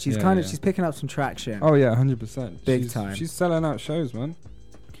then, but she's Yeah, yeah. she's picking up some traction. Oh yeah, 100%. Big time. She's selling out shows, man.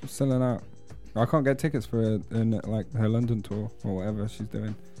 She's selling out. I can't get tickets for her London tour or whatever she's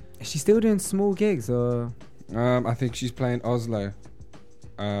doing. Is she still doing small gigs or? I think she's playing Oslo.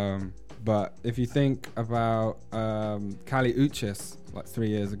 But if you think about Kali Uchis, like 3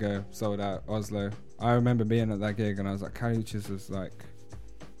 years ago, sold out Oslo. I remember being at that gig and I was like, Kali Uchis is like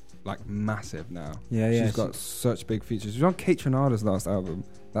massive now. Yeah, She's got such big features. She's on Kate Trinada's last album.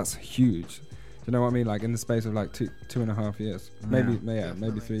 That's huge. Do you know what I mean? Like in the space of like 2.5 years,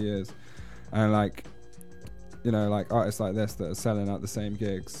 maybe 3 years, and like, you know, like artists like this that are selling out the same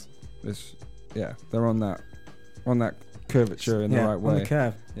gigs. They're on that curvature in the right way. On the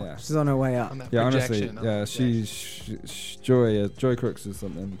curve. Yeah. She's on her way up. On that Yeah, honestly, projection, yeah, she's Joy Crooks is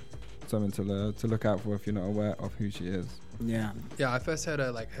something to look out for if you're not aware of who she is. Yeah. Yeah, I first heard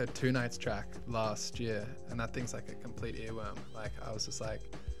her 2 Nights track last year, and that thing's like a complete earworm. Like I was just like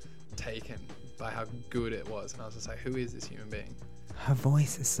taken by how good it was, and I was just like, who is this human being? Her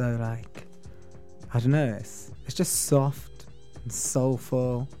voice is so like, I don't know, it's just soft and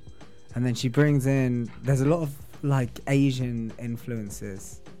soulful, and then she brings in, there's a lot of like Asian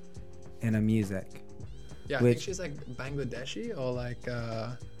influences in her music. Yeah, I think she's like Bangladeshi or like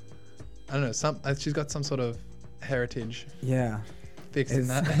I don't know, she's got some sort of heritage fixed in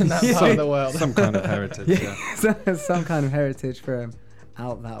that part of the world. Some kind of heritage, yeah. Some kind of heritage from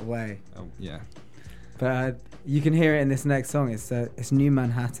out that way. Oh, yeah. But you can hear it in this next song. It's New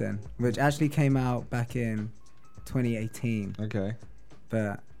Manhattan, which actually came out back in 2018. Okay.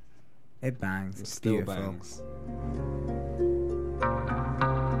 But it bangs. It It's still beautiful. bangs.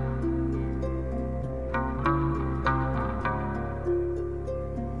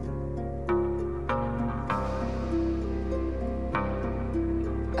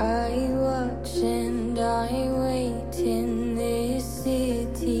 I watch and I wait in this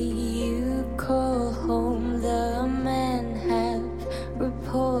city you call home. The men have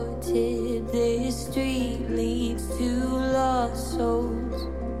reported this street leads to lost souls.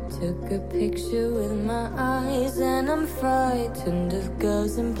 Took a picture with my eyes and I'm frightened of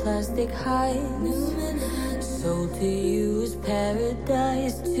girls in plastic hides. Sold to you as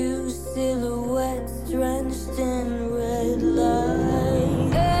paradise, 2 silhouettes drenched in red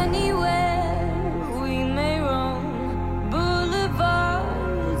light. Anywhere we may roam,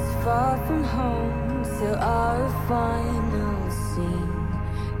 boulevards far from home, till our final scene.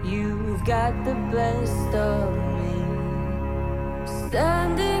 You've got the best of me,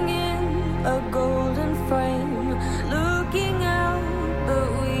 standing in a golden frame, looking out, but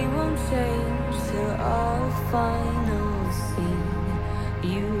we won't change till our final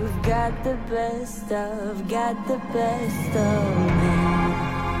scene. You've got the best of me.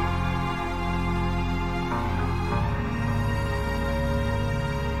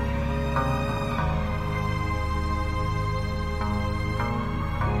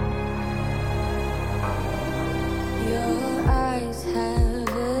 Your eyes have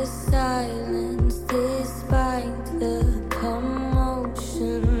a silence despite the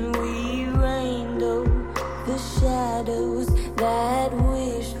commotion. We reigned over the shadows that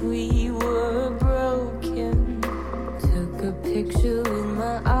wished we were broken. Took a picture with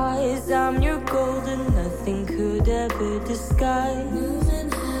my eyes. I'm your golden, nothing could ever disguise.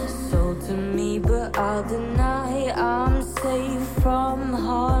 Sold to me, but I'll deny I'm safe from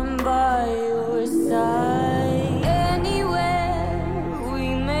harm by your side. Anywhere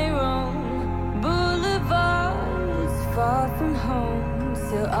we may roam, boulevards far from home,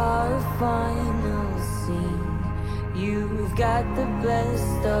 till our final scene. You've got the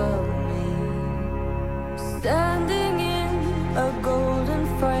best of me, standing in a golden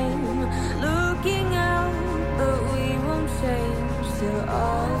frame, looking out, but we won't change till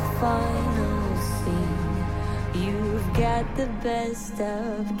our final scene. You've got the best of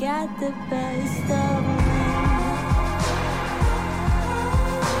me.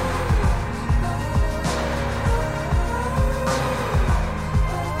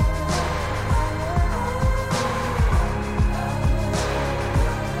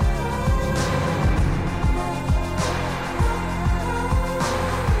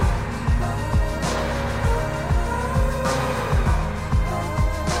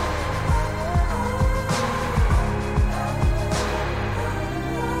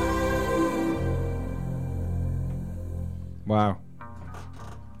 Wow.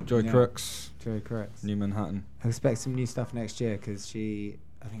 Joy Yeah. Crooks, Joy Crooks. New Manhattan. I expect some new stuff next year because I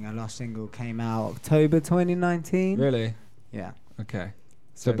think her last single came out October 2019. Really? Yeah. Okay.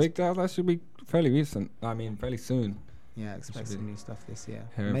 So So Big Dad, that should be fairly recent. I mean, fairly soon. Yeah, expect Should some be new stuff this year.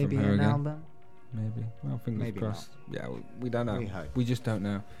 hearing Maybe from her an again. album. Maybe. Well, fingers Maybe crossed. Yeah, we don't know. We hope. We just don't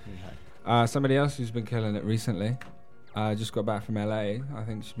know. We hope. Somebody else who's been killing it recently. Just got back from LA. I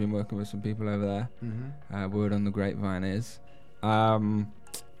think she's been working with some people over there. Mm-hmm. Word on the grapevine is, her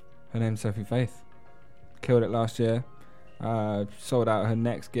name's Sophie Faith. Killed it last year. Sold out her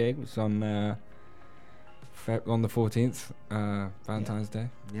next gig, which is on the 14th, Valentine's Day.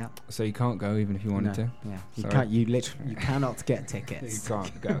 Yeah. So you can't go even if you wanted to. Yeah. You Sorry. can't. You cannot get tickets. You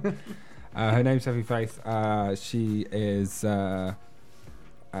can't go. Her name's Sophie Faith. She is an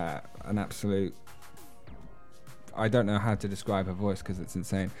absolute. I don't know how to describe her voice because it's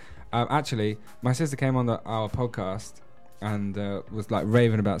insane. Actually, my sister came on our podcast and was like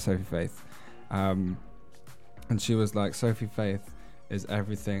raving about Sophie Faith, and she was like, Sophie Faith is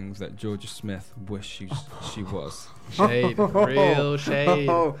everything that Georgia Smith wished she was. Shade, real shade.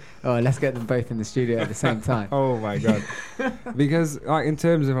 Oh, let's get them both in the studio at the same time. Oh my god! Because like in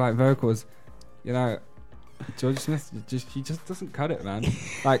terms of like vocals, you know, Georgia Smith she just doesn't cut it, man.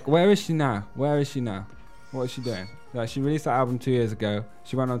 Like, where is she now? Where is she now? What is she doing? Like, she released that album 2 years ago.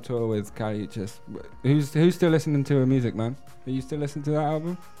 She went on tour with Kali Uchis. Who's still listening to her music, man? Are you still listening to that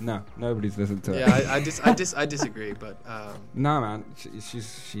album? No, nobody's listened to it. Yeah, I disagree, but no, man,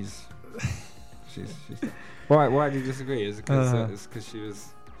 she's. Why do you disagree? Is it because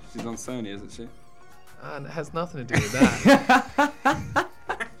she's on Sony, isn't she? it has nothing to do with that.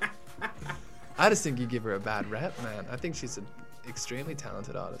 I just think you give her a bad rep, man. I think she's an extremely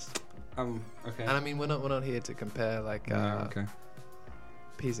talented artist. Okay. And I mean, we're not here to compare like okay.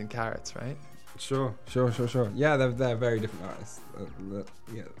 peas and carrots, right? Sure. Yeah, they're very different artists.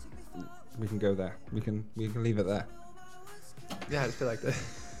 Yeah, we can go there. We can leave it there. Yeah, I just feel like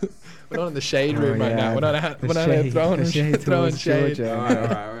we're not in the shade room right now. We're not throwing shade. All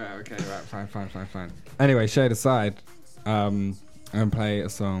right. Okay, right. Fine. Anyway, shade aside, I'm gonna play a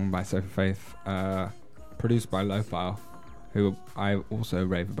song by Sophie Faith, produced by Low File, who I also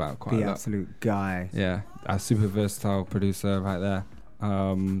rave about quite a lot. The absolute guy. Yeah, a super versatile producer right there.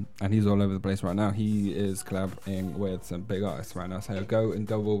 And he's all over the place right now. He is collabing with some big artists right now. So go and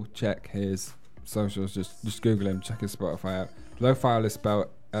double check his socials. Just Google him, check his Spotify out. Low File is spelled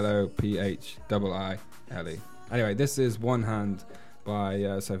LOPHIILE. Anyway, this is One Hand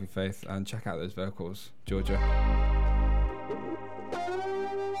by Sophie Faith, and check out those vocals, Georgia.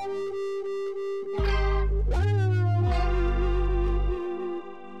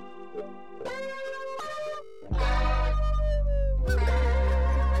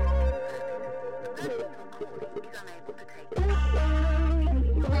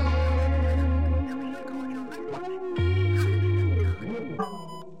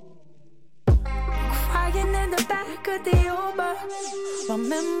 Crying in the back of the Uber,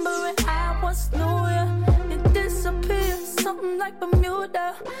 remembering I once knew you. It disappeared, something like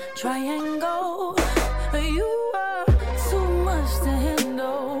Bermuda Triangle. You were too much to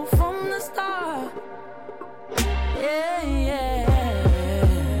handle from the start. Yeah.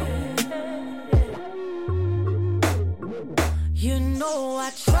 You know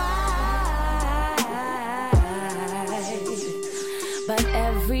I tried, but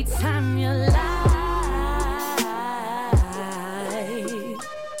every time you lie,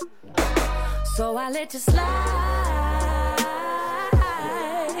 so I let you slide.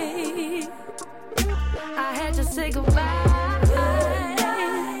 I had to say goodbye.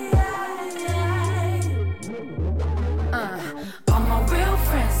 All my real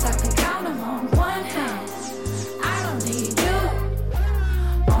friends, I can count them on one hand. I don't need you.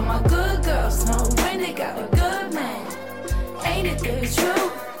 All my good girls know when they got a good man. Ain't it the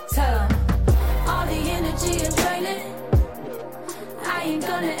truth? Tell them all the energy is draining. I ain't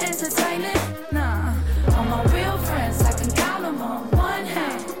gonna entertain it. Nah, all my real friends, I can count them on one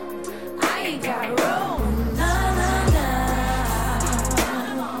hand. I ain't got room. Nah, nah, nah.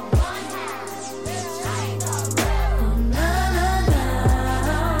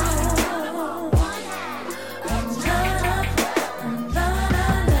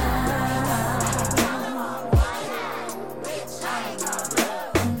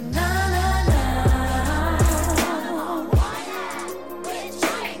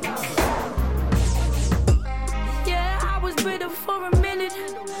 Yeah, I was bitter for a minute,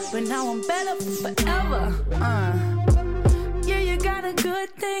 but now I'm better for forever. Yeah, you got a good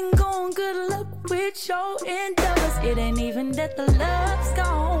thing going, good luck with your endeavors. It ain't even that the love's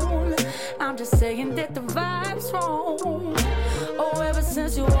gone, I'm just saying that the vibe's wrong.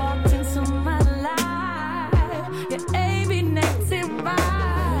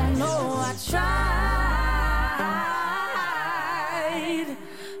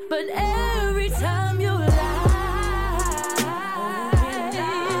 but every time you lie.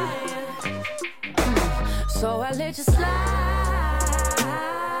 So I let you slide.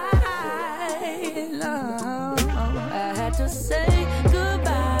 No, I had to say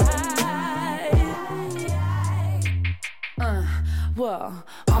goodbye. Well,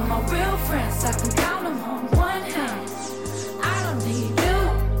 all my real friends, I can count them on one hand. I don't need you.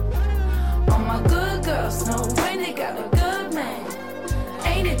 All my good girls know when they got a good man.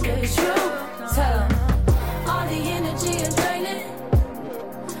 Ain't it good, true? Tell them all the energy is draining.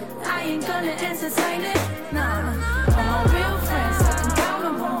 I ain't gonna entertain it. Nah, all my real friends, I can count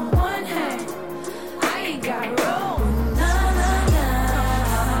them on one hand. I ain't got room. Nah, nah, nah.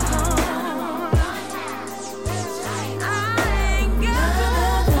 I ain't got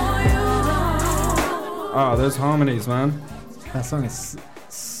room for you. Oh, those harmonies, man. That song is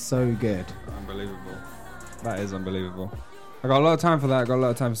so good. Unbelievable. That is unbelievable. I got a lot of time for that. I got a lot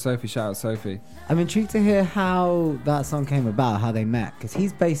of time for Sophie. Shout out Sophie. I'm intrigued to hear how that song came about, how they met, because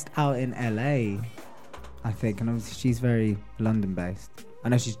he's based out in LA, I think, and obviously she's very London based. I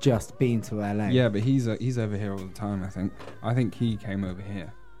know she's just been to LA. Yeah, but he's over here all the time. I think he came over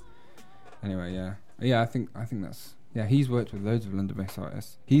here. Anyway, yeah. I think that's he's worked with loads of London based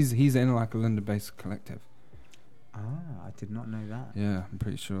artists. He's in like a London based collective. Ah, I did not know that. Yeah, I'm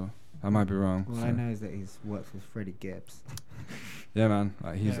pretty sure. I might be wrong. All I know is that he's worked with Freddie Gibbs. Yeah, man.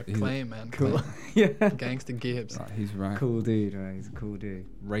 Like he's Claim, man. Cool. Claim. Yeah. Gangsta Gibbs. Like, he's right. Cool dude, right? He's a cool dude.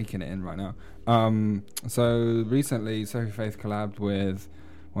 Raking it in right now. So recently, Sophie Faith collabed with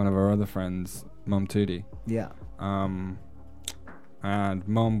one of our other friends, Mom Tootie. Yeah. And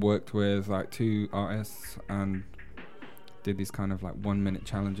Mom worked with like 2 artists and did these kind of like 1-minute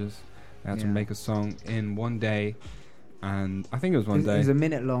challenges. They had to make a song in one day. And I think it was one day. It was a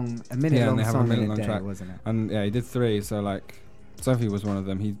minute long song in a day, track, wasn't it? And yeah, he did 3. So like, Sophie was one of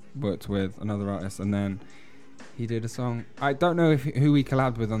them. He worked with another artist, and then he did a song. I don't know who he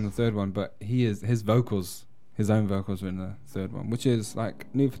collabed with on the 3rd one, but his own vocals were in the 3rd one, which is like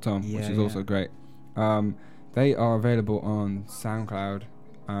new for Tom, which is also great. They are available on SoundCloud.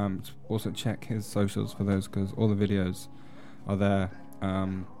 Also check his socials for those, because all the videos are there,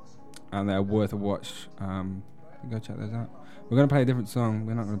 and they're worth a watch. Go check those out. We're going to play a different song.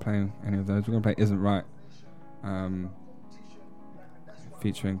 We're not going to play any of those. We're going to play Isn't Right,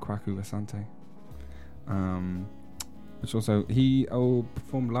 featuring Kwaku Asante, which also he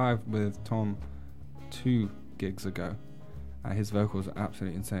performed live with Tom 2 gigs ago. His vocals are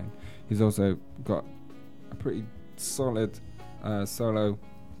absolutely insane. He's also got a pretty solid solo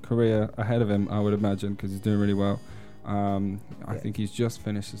career ahead of him, I would imagine, because he's doing really well. I think he's just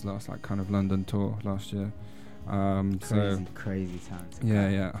finished his last like kind of London tour last year. Crazy talent.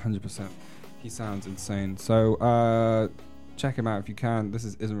 Yeah, 100%. He sounds insane. So check him out if you can. This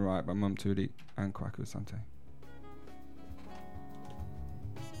is Isn't Right by Mum Tootie and Kwaku Asante.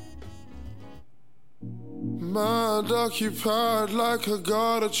 Mind occupied like I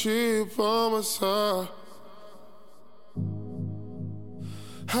got a chip on my side.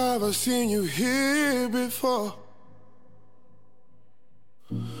 Have I seen you here before?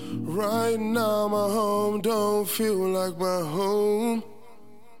 Right now my home don't feel like my home.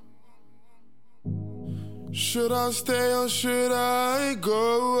 Should I stay or should I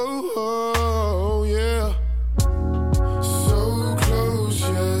go? Oh, yeah. So close,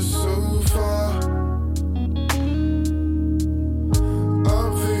 yeah, so far.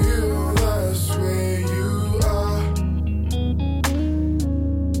 I'm for you, that's where you are.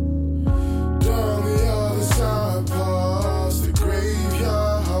 Down the other side, past the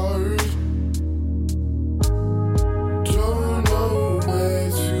graveyard. Don't know where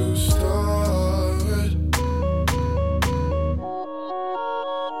to start.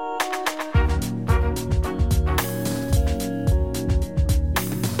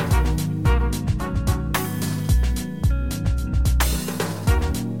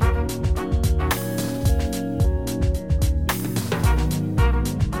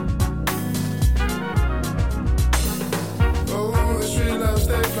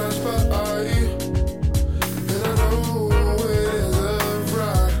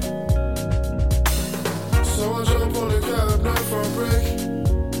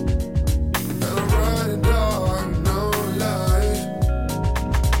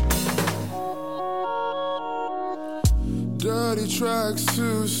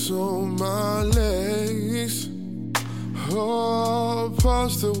 Tracksuits on my legs. Oh,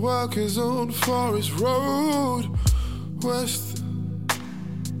 past the workers on Forest Road West.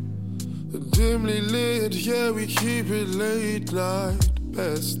 Dimly lit, yeah, we keep it late night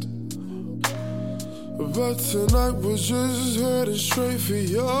best. But tonight we're just heading straight for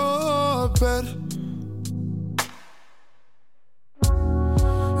your bed.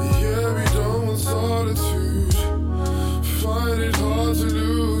 Yeah, we don't want solitude. Find it hard to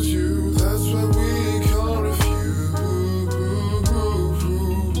lose you. That's why we can't refuse.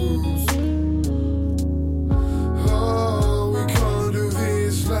 Oh, we can't do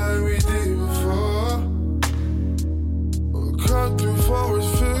this like we did before. Cut through forest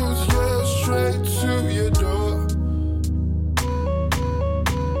fields, yeah, straight to your door.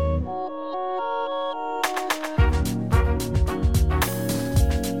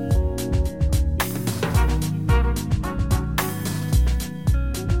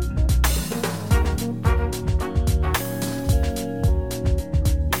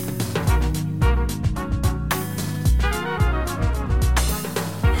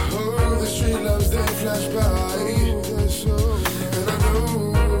 Oh, the street lamps, they flash by. And I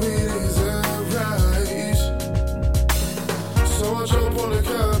know it is a rise. So much hope on the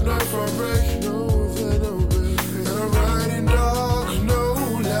curb, no front brake. No, there no break. And I'm riding dark, no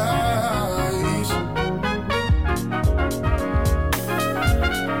lies.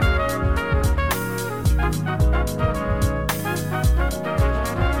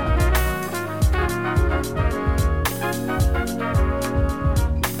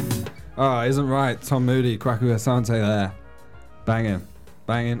 Oh, isn't right. Tom Moody, Kwaku Asante there.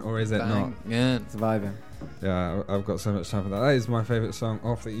 Banging, or is it not? Yeah. It's vibing. Yeah, I've got so much time for that. That is my favourite song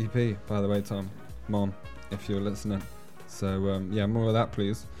off the EP, by the way, Tom. Mom, if you're listening. So, yeah, more of that,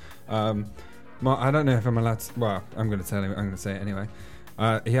 please. I don't know if I'm allowed to... Well, I'm going to tell him. I'm going to say it anyway.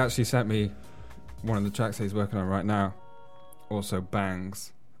 He actually sent me one of the tracks that he's working on right now. Also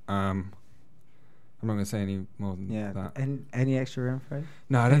bangs. I'm not going to say any more than that. And any extra info?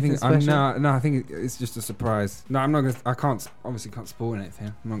 No, I don't Anything think... special? No, I think it's just a surprise. No, I'm not going to... I can't... Obviously can't spoil anything.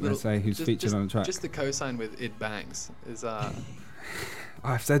 I'm not going to say who's featured on the track. Just the cosign with It Bangs is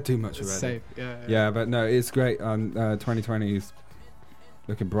I've said too much it's already. safe. Yeah. Yeah, but no, it's great. 2020 is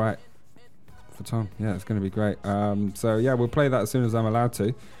looking bright for Tom. Yeah, it's going to be great. So yeah, we'll play that as soon as I'm allowed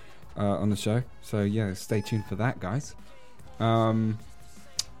to on the show. So yeah, stay tuned for that, guys.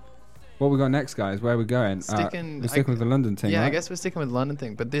 What we got next, guys? Where are we going? We're sticking with the London thing, Yeah, right? I guess we're sticking with the London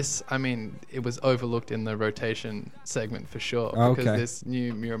thing. But this, I mean, it was overlooked in the rotation segment for sure. Oh, because okay. this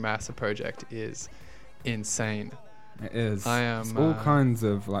new Muramasa project is insane. It is. I am... It's all kinds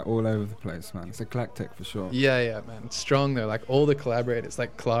of, like, all over the place, man. It's eclectic for sure. Yeah, man. It's strong, though. Like, all the collaborators,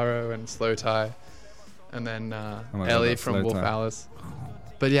 like Claro and Slow Tie. And then Ellie from Wolf Alice.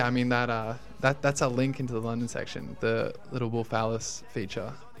 But yeah, I mean, that's our link into the London section. The little Wolf Alice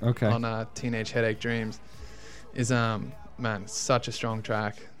feature. Okay. On Teenage Headache Dreams is man, such a strong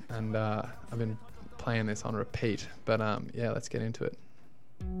track, and I've been playing this on repeat. But yeah, let's get into it.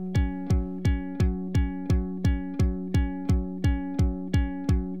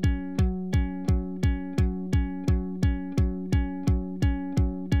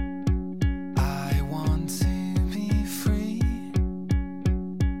 I want to be free.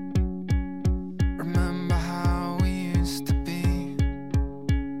 Remember how we used to be.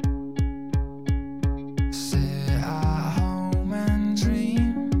 Sit at home and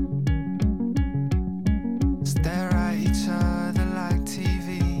dream. Stare at each other like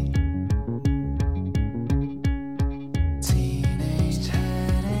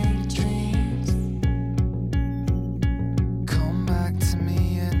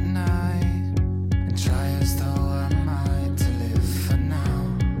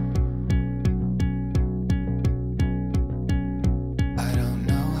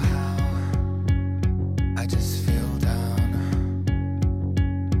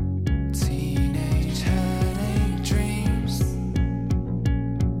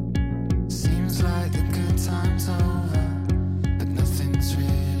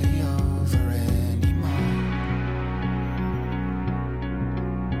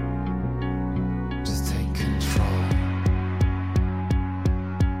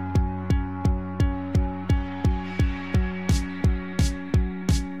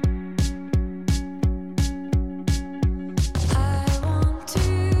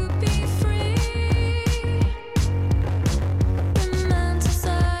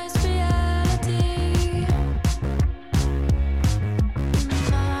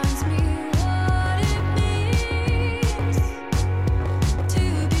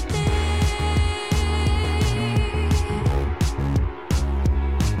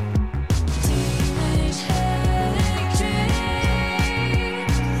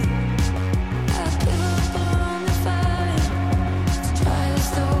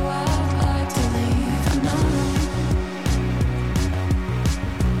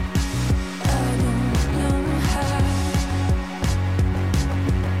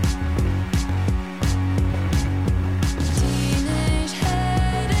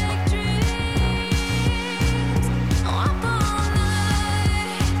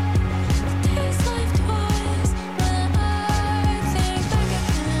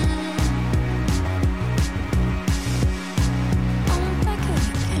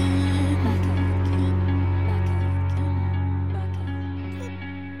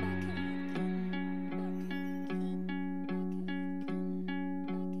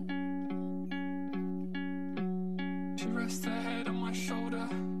rest her head on my shoulder.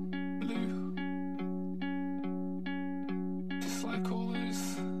 Blue. Just like all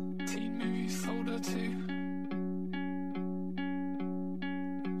those teen movies told her to.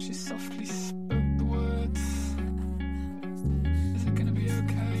 She softly spoke the words. Is it gonna be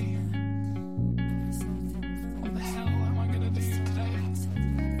okay? What the hell am I gonna do today?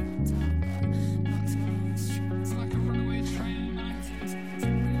 It's like a runaway train and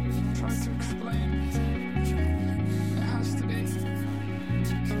I try to explain. It has to be.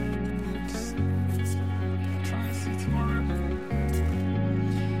 Just try and see tomorrow.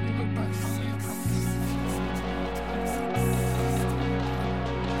 You'll look back funny, I promise.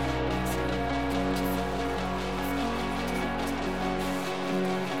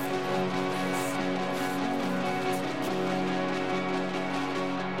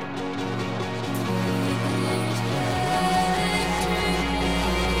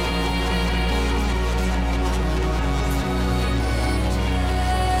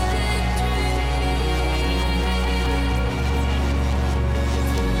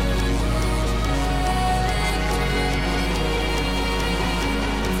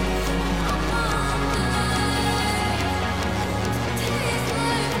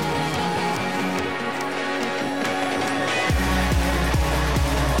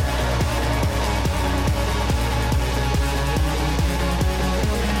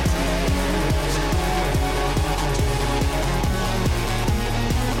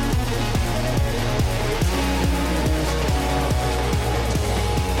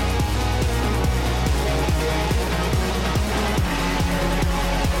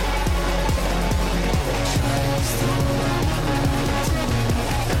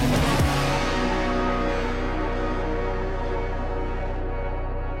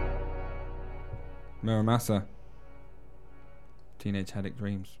 Muramasa. Teenage Headache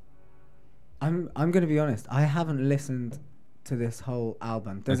Dreams. I'm gonna be honest. I haven't listened to this whole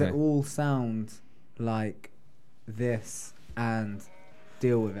album. Does it Okay. all sound like this and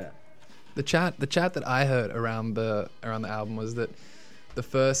deal with it? The chat that I heard around the album was that the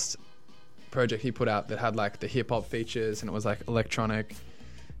first project he put out that had like the hip hop features and it was like electronic,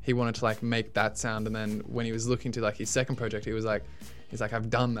 he wanted to like make that sound, and then when he was looking to like his second project, he's like I've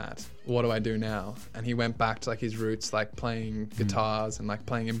done that, what do I do now? And he went back to like his roots, like playing guitars and like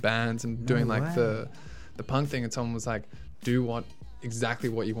playing in bands and doing like the punk thing, and someone was like, do exactly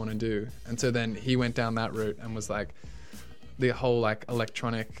what you want to do. And so then he went down that route and was like, the whole like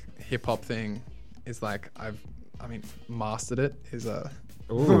electronic hip hop thing is like mastered it is a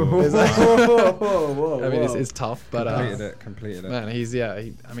it's tough, but completed it. Man,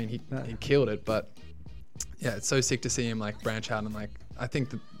 he killed it. But yeah, it's so sick to see him like branch out, and like I think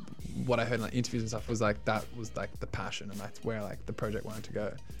that what I heard in like interviews and stuff was like that was like the passion, and that's where like the project wanted to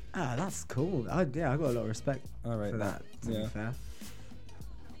go. Ah, that's cool. I got a lot of respect for that. To be fair.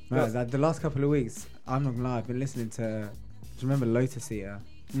 Right, like the last couple of weeks, I'm not gonna lie, I've been listening to. Do you remember Lotus Eater?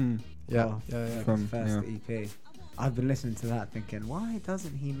 Yeah. From first EP. I've been listening to that, thinking, why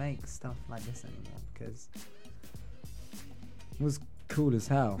doesn't he make stuff like this anymore? Because it was cool as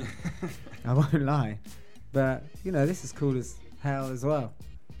hell. I won't lie, but this is cool as hell as well.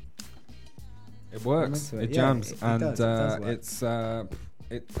 It works. It jams, and it does work. it's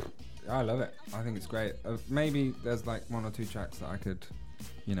I love it. I think it's great. Maybe there's like one or two tracks that I could,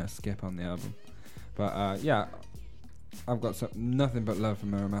 skip on the album, but yeah, I've got nothing but love for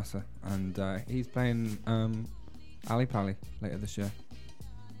Muramasa, and he's playing Ali Pali later this year.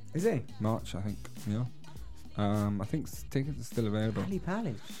 Is he? March, I think. Yeah. I think tickets are still available. Ali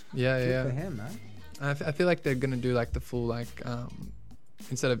Pali. Yeah. Good for him, man. I feel like they're gonna do like the full like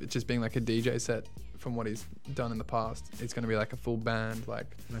instead of it just being like a DJ set from what he's done in the past, it's gonna be like a full band, like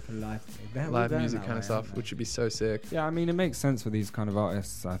a live music kind of stuff, which would be so sick. Yeah, I mean it makes sense for these kind of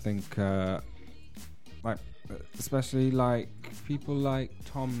artists. I think like especially like people like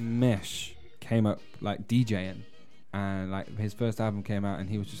Tom Misch came up like DJing, and like his first album came out and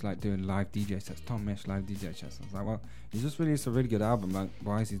he was just like doing live DJ sets. Tom Misch live DJ sets. I was like, well, he's just released a really good album. Like,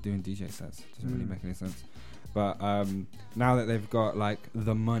 why is he doing DJ sets? Doesn't really make any sense. But now that they've got like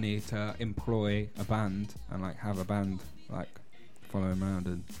the money to employ a band and like have a band like follow him around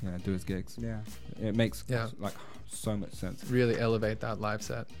and do his gigs, it makes like so much sense. Really elevate that live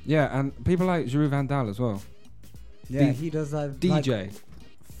set. Yeah, and people like Giroux Vandal as well. Yeah, he does that. DJ. Like,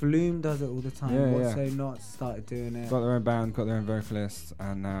 Flume does it all the time. Yeah, What's So Not started doing it. Got their own band, got their own vocalist,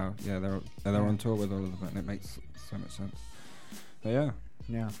 and now they're on tour with all of them, and it makes so much sense. But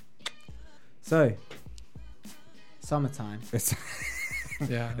yeah. So, summertime. It's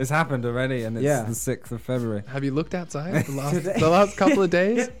Yeah. It's happened already, and it's the 6th of February. Have you looked outside the last couple of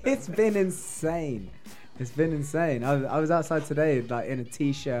days? It's been insane. It's been insane. I was outside today, like in a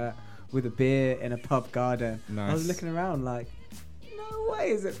t-shirt with a beer in a pub garden. I was Nice. looking around like, no way,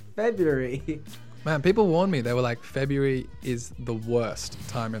 is it February? Man, people warned me. They were like, February is the worst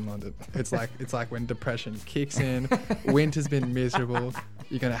time in London. It's like when depression kicks in. Winter's been miserable.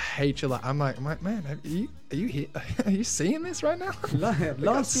 You're gonna hate your life. I'm like, man, are you here? Are you seeing this right now?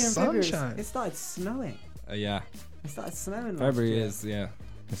 Last year in February, sunshine. it started snowing. Yeah. It started snowing. February last year. is,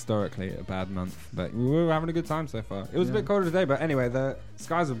 historically a bad month, but we were having a good time so far. It was a bit colder today, but anyway, the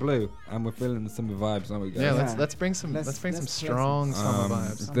skies are blue and we're feeling the summer vibes, aren't we, guys? Yeah, let's bring some Let's bring some play strong some summer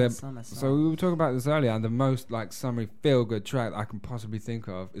vibes. Summer. So we were talking about this earlier, and the most like summery feel good track I can possibly think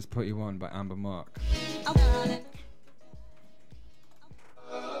of is "Put You On" by Amber Mark. I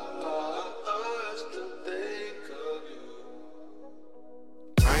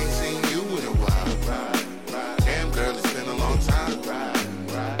ain't seen you in a while. Damn, girl, it's been a long time.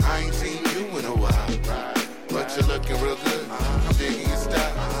 I ain't seen you in a while. But you're looking real good. I'm digging your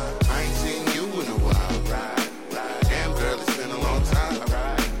style. I ain't seen you in a while. Damn, girl, it's been a long time.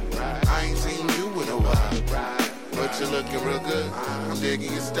 I ain't seen you in a while. But you're looking real good. I'm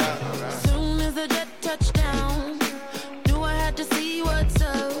digging your style. Soon as the jet touched down, knew I had to see what's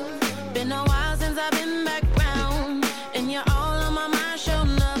up. Been a while since I've been back round, and you're all on my mind, sure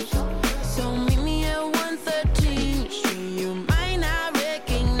enough. So meet me at 113th Street. You might not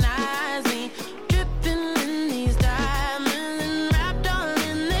recognize me, dripping in these diamonds and wrapped all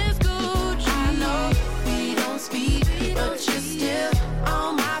in this Gucci. I know we don't speak, but you're still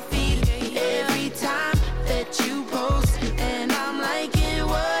on my feet every time that you post, and I'm liking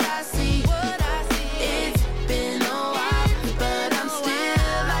what I see. It's been a while, but I'm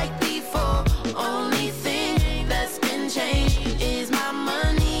still like before. Only thing that's been changed is my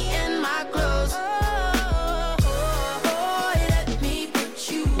money and my clothes. Boy, let me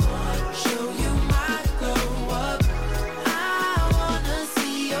put you on, show you my glow up. I wanna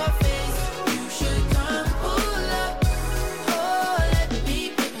see your face, you should come pull up. Oh, let me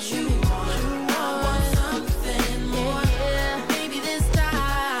put you on, I want something more. Maybe this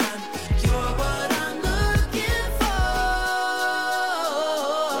time you're what I'm looking for.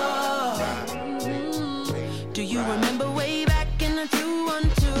 Do you remember way back in the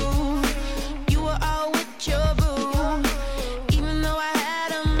 212? You were all with your boo. Even though I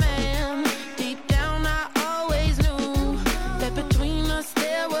had a man, deep down I always knew that between us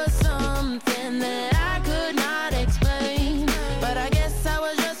there was something that I could not explain. But I guess I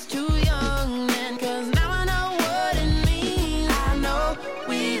was just too young then, 'cause now I know what it means. I know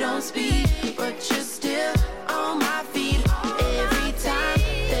we don't speak, but you're still on my feet every time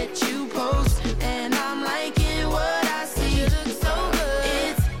that you post, and I'm liking what I see. You look so good.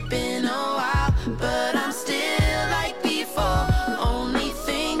 It's been a while, but I'm still like before. Only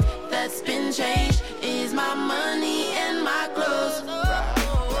thing that's been changed is my money and my clothes.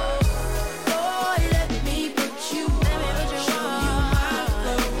 Boy, let me put you on, show you my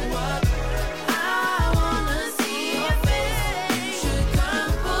glow up. I wanna see your face, you should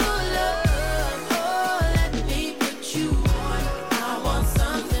come pull up. Oh, let me put you on, I want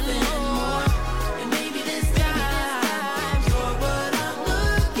something more. And maybe this time you're what I'm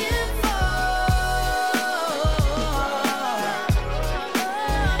looking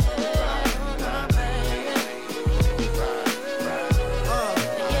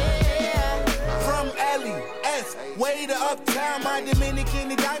From LES, way to uptown, my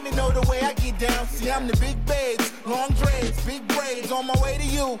Dominican and diamond know the way I get down. See, I'm the big babes, long dreads, big braids, on my way to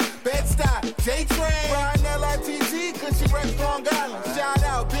you. Bed-Stuy, J-Train, Brian L-I-T-T, cause she reps Long Island. Shout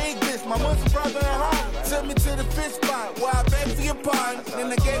out, Big Bitch, my Muslim brother and home. Took me to the fish spot where I begged for your pardon.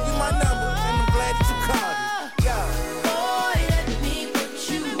 Then I gave you my number, and I'm glad that you called it. Yeah. Boy, let me put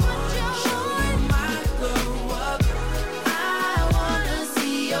you on, show you my glow up. I wanna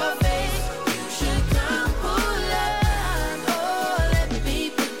see your face, you should come pull up. Oh, let me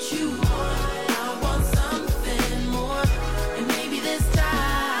put you on, I want something more. And maybe this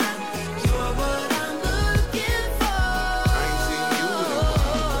time you're what I'm looking for. I ain't seen you in a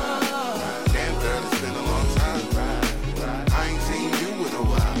while. Damn, girl, it's been a long time. I ain't seen you in a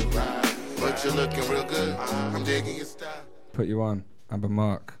while. But you're looking real good. I'm digging your style. Put You On, Amber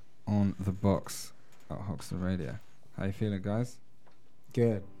Mark on the box at Hoxton Radio. How you feeling, guys?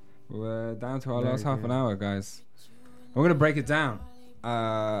 Good. We're down to our Very last half good. an hour, guys. We're gonna break it down.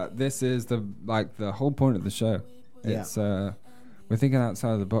 This is the whole point of the show. Yeah. It's we're thinking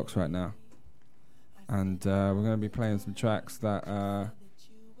outside of the box right now, and we're gonna be playing some tracks that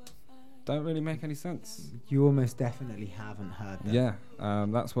don't really make any sense. You almost definitely haven't heard them. Yeah,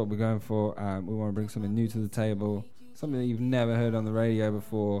 that's what we're going for. We want to bring something new to the table, something that you've never heard on the radio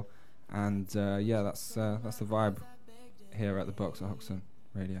before, And yeah, that's the vibe here at the Box at Hoxton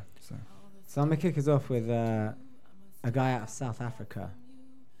Radio. So I'm gonna kick us off with a guy out of South Africa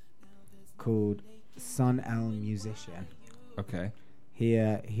called Sun El Musician. Okay.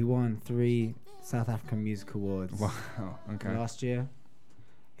 He won 3 South African Music Awards. Wow. Okay. Last year.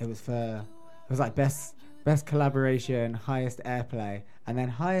 It was like best collaboration, highest airplay, and then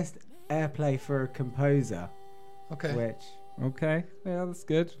highest airplay for a composer. Okay. Which. Okay. Yeah, that's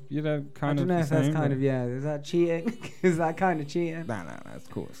good. You know, I don't know if that's kind of, yeah. Is that cheating? Is that kind of cheating? Nah, it's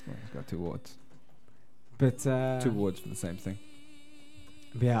cool. It's got 2 awards. But 2 awards for the same thing.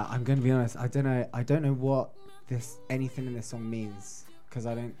 But yeah, I'm gonna be honest. I don't know what anything in this song means because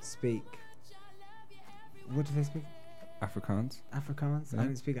I don't speak. What do they speak? Afrikaans. Afrikaans. Yeah. I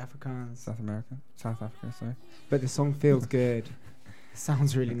don't speak Afrikaans. South Africa. Sorry. But the song feels good. It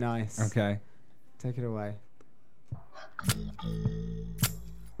sounds really nice. Okay. Take it away.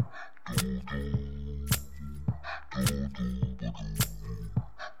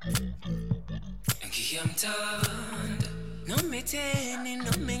 Ngiyamthanda noma etheni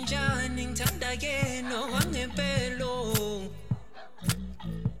noma enjani ngithanda yena wangempelo.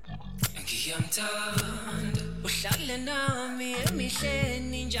 Ngiyamthanda uhlale nami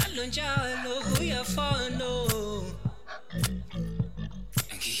emihleni njalo uyafana.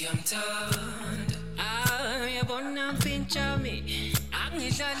 Ngiyamthanda yabona mpinchami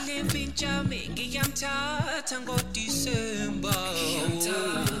angidlali mpinchami ngiyamthatha ngoDisemba.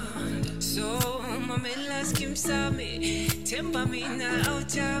 So mamela skim sami temba mina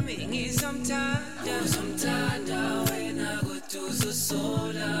awutami ngizomthanda wena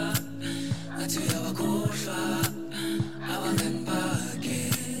kuduzusola athi uyawakhohlwa abangani bakhe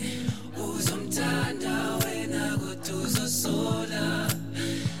uzomthanda wena kuduzusola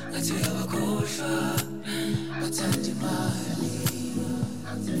athi uyawakhohlwa bathanda imali.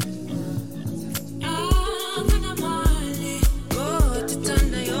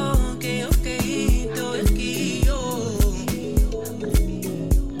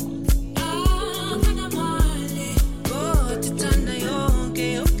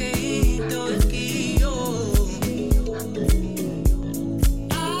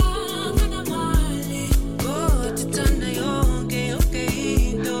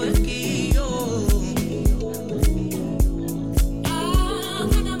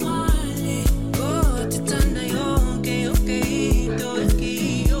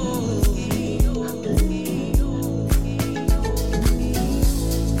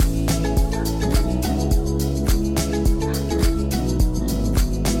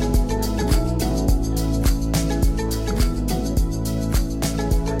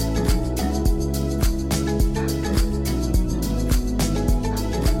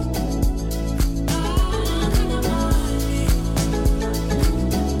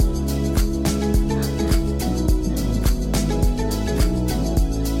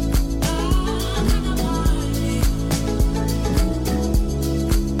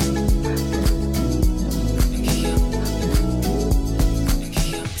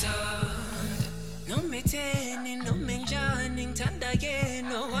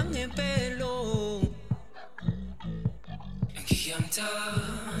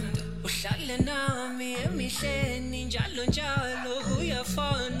 Uhlale nami emihleni njalo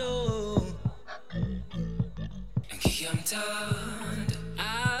uyafana. Ngiyamthanda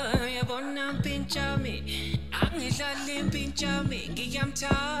yabona mpinchami angidlali mpinchami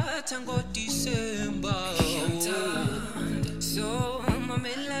ngiyamthatha ngoDisemba. So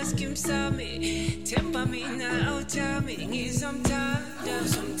mamela skim sami temba mina awutami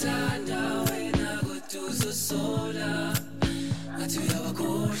ngizomthanda wena kuduzusola athi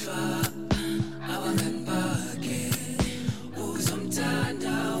uyawakhohlwa abangani bakhe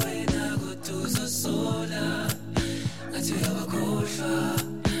uzomthanda wena kuduzusola athi uyawakhohlwa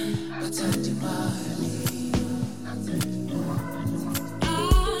bathanda imali.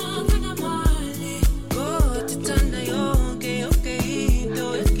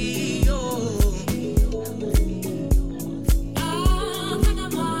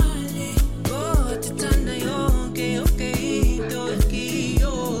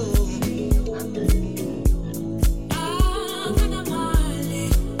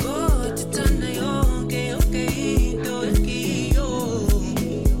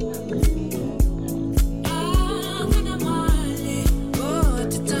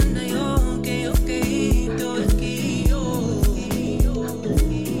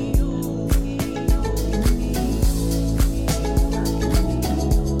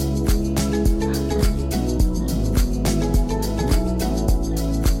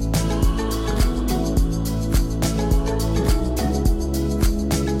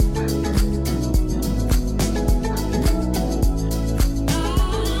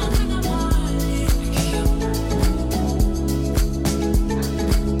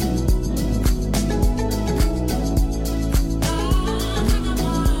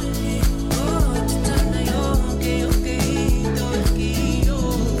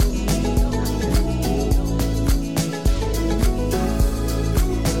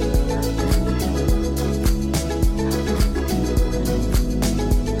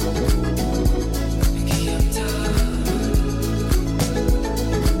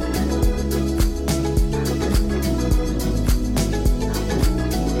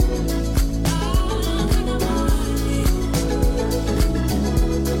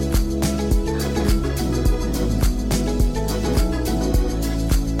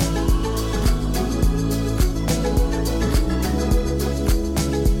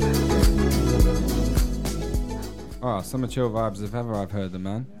 summer chill vibes if ever I've heard them,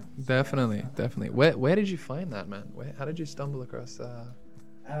 man. Definitely. Where did you find that, man? How did you stumble across?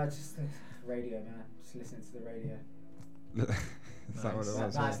 Just the radio, man. Just listening to the radio. Is that what it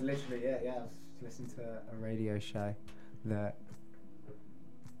was? That's literally it. Yeah, I was listening to a radio show that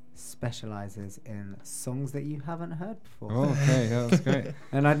specializes in songs that you haven't heard before. Oh, okay, yeah, that's great.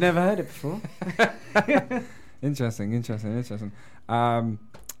 And I'd never heard it before. Interesting. Yeah,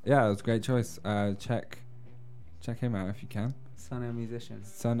 it was a great choice. Check him out if you can. Sun El Musician.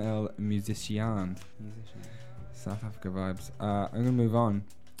 South Africa vibes. I'm gonna move on.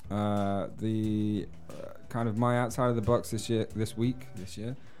 The kind of my outside of the box this year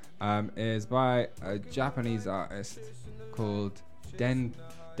is by a Japanese artist called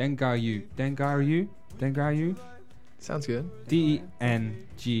Dengaryu. Sounds good. Dengaryu.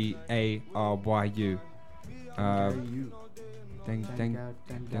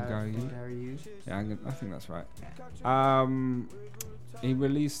 Dengaryu. Yeah, I think that's right. He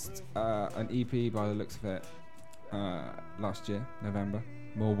released an EP by the looks of it last year, November.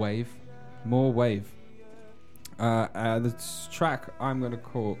 More wave. The track I'm gonna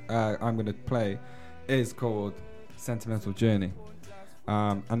play is called Sentimental Journey.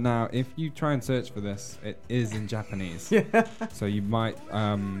 And now, if you try and search for this, it is in Japanese. So you might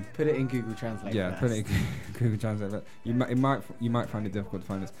put it in Google Translate. Yeah, put it in Google Translate. But you might find it difficult to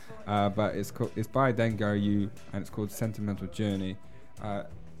find this. But it's by Dengaryu, and it's called Sentimental Journey.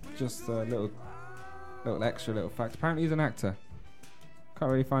 Just a little extra fact. Apparently, he's an actor.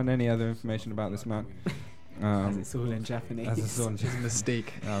 Can't really find any other information about this man. As it's all in Japanese. It's a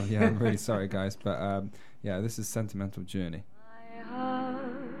mistake. Oh yeah, I'm really sorry, guys, but yeah, this is Sentimental Journey.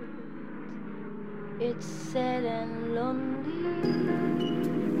 It's sad and lonely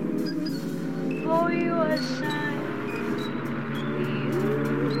for your side.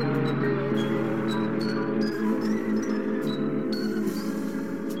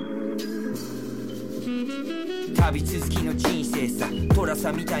 旅続きの人生さ、寅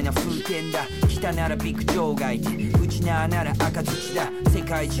さみたいな風景だ。北なら陸上がいて、内縄なら赤土だ。世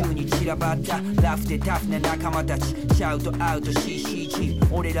界中に散らばったラフでタフな仲間たち。シャウトアウト CCG、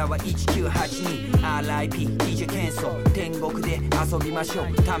 俺らは1982 RIP DJ ケンソ。天国で遊びましょ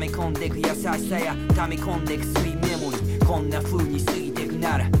う。溜め込んでく優しさや溜め込んでくスイーメモリー。こんな風に過ぎてく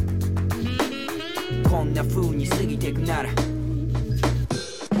なら、こんな風に過ぎてくなら、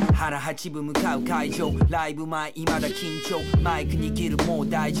腹八分向かう会場、ライブ前未だ緊張、マイク握るもう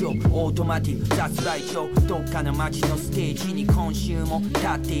大丈夫、オートマティブ雑来帳、どっかの街のステージに今週も立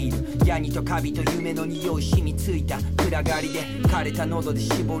っている。ヤニとカビと夢の匂い染みついた暗がりで枯れた喉で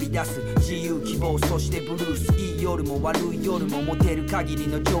絞り出す自由希望、そしてブルース。いい夜も悪い夜も持てる限り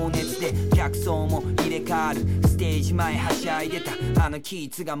の情熱で客層も入れ替わる。ステージ前はしゃいでたあのキー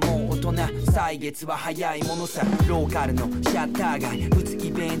ツがもう大人、歳月は早いものさ。ローカルのシャッター街、打つ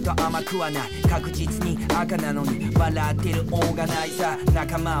イベント甘くはない、確実に赤なのに笑ってるオーガナイザー。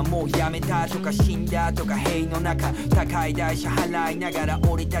仲間はもう辞めたとか死んだとか塀の中、高い代謝払いながら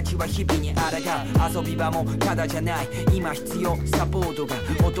俺たちは日々に抗う。遊び場もただじゃない、今必要サポートが。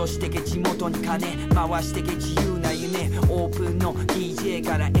落としてけ地元に金回してけ自由な夢。オープンの DJ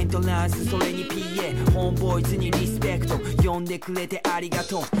からエントランス、それに PA ホームボーイズにリスペクト。呼んでくれてありが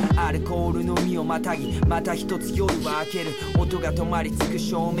とう。アルコールの海をまたぎ、また一つ夜は明ける。音が止まりつく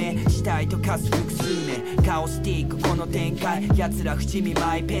照明、死体と化す複数名。カオスティックこの展開、奴ら伏見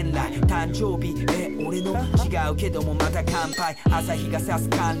マイペンライ。誕生日俺の違うけどもまた乾杯。朝日が差す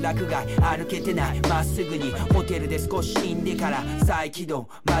歓楽街、歩けてないまっすぐに。ホテルで少し死んでから再起動、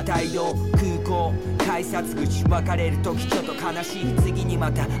また移動。空港改札口、別れる時ちょっと悲しい。次に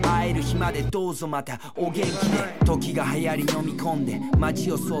また会える日までどうぞまたお元気で。時が流行り飲み込んで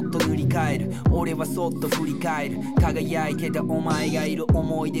街をそっと塗り替える。俺はそっと振り返る。輝いてたお前がいる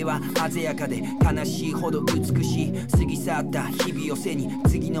思い出は鮮やかで悲しいほど美しい。過ぎ去った日々を背に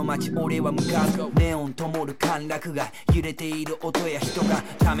次の街俺は向かう。ネオン灯る歓楽街、揺れている音や人が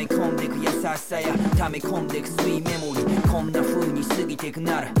溜め込んでく優しさや溜め込んでくスイーメモリー。こんな風に過ぎてく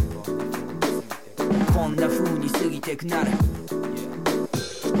なら、こんな風に過ぎてくなら、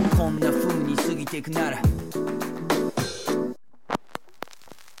こんな風に過ぎてくなら。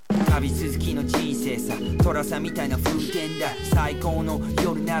旅続きの人生さ、寅さみたいな風景だ。最高の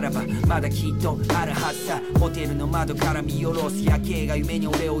夜ならばまだきっとあるはずさ。ホテルの窓から見下ろす夜景が夢に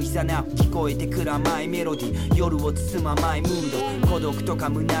俺を誘う。聞こえてくる甘いメロディー、夜を包む甘いムード。孤独と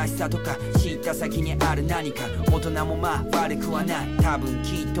か虚しさとか知った先にある何か。大人もまあ悪くはない、多分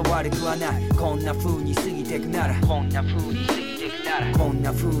きっと悪くはない。こんな風に過ぎてくなら、こんな風に過ぎてくなら、こん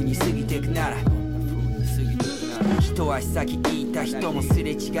な風に過ぎてくなら、こんな風に過ぎてくなら。一足先いた人もす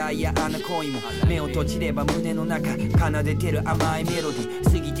れ違いやあの恋も目を閉じれば胸の中奏でてる甘いメロディ過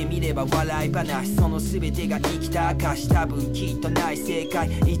ぎてみれば笑い話その全てが生きた証多分きっとない正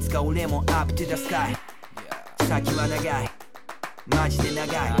解いつか俺も Up to the sky 先は長いマジで長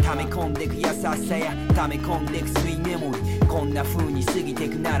い溜め込んでく優しさや溜め込んでくスイーメモリーこんな風に過ぎて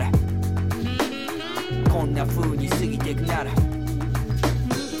くならこんな風に過ぎてくなら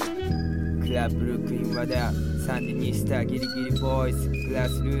クラブブルックリンはだサンディニスタギリギリボーイズグラ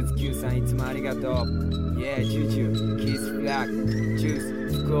スルーツ Q さんいつもありがとう Yeah ジュジュキスフラッグジュー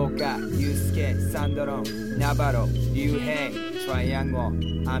ス福岡ユースケサンドロンナバロリュウヘイトライアンゴ I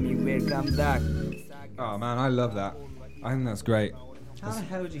mean welcome back Oh man, I love that. I think that's great. How the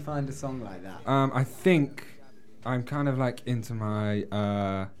hell did you find a song like that? I think I'm kind of like into my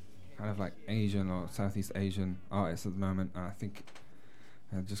kind of like Asian or Southeast Asian artists at the moment. And I think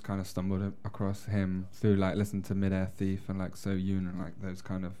I just kind of stumbled across him through like listening to Mid-Air Thief and like So Yoon and like those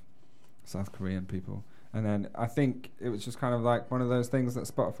kind of South Korean people. And then I think it was just kind of like one of those things that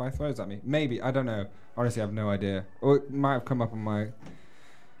Spotify throws at me. Maybe, I don't know. Honestly, I have no idea. Or it might have come up on my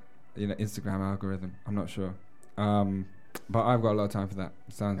Instagram algorithm. I'm not sure. But I've got a lot of time for that.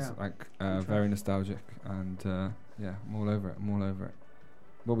 It sounds like very nostalgic, and yeah, I'm all over it.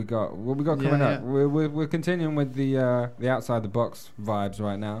 What we got coming up? We're continuing with the outside the box vibes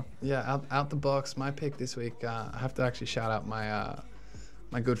right now. Yeah, out the box. My pick this week. I have to actually shout out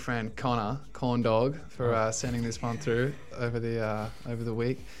my good friend Connor Corn Dog for sending this one through over the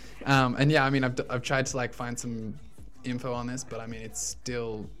week. And yeah, I mean I've tried to like find some info on this, but I mean it's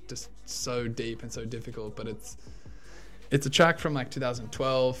still just so deep and so difficult. But it's a track from like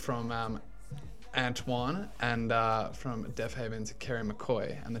 2012 from Antoine and from Def Havens Kerry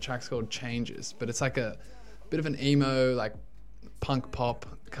McCoy, and the track's called Changes. But it's like a bit of an emo, like punk pop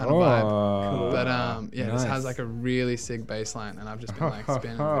kind of vibe. Cool. But yeah, nice. This has like a really sick bass line, and I've just been like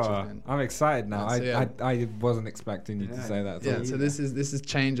spinning. Which has been, I'm excited now. So, yeah. I wasn't expecting you to say that. Yeah, so this is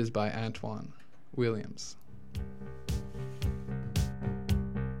Changes by Antoine Williams.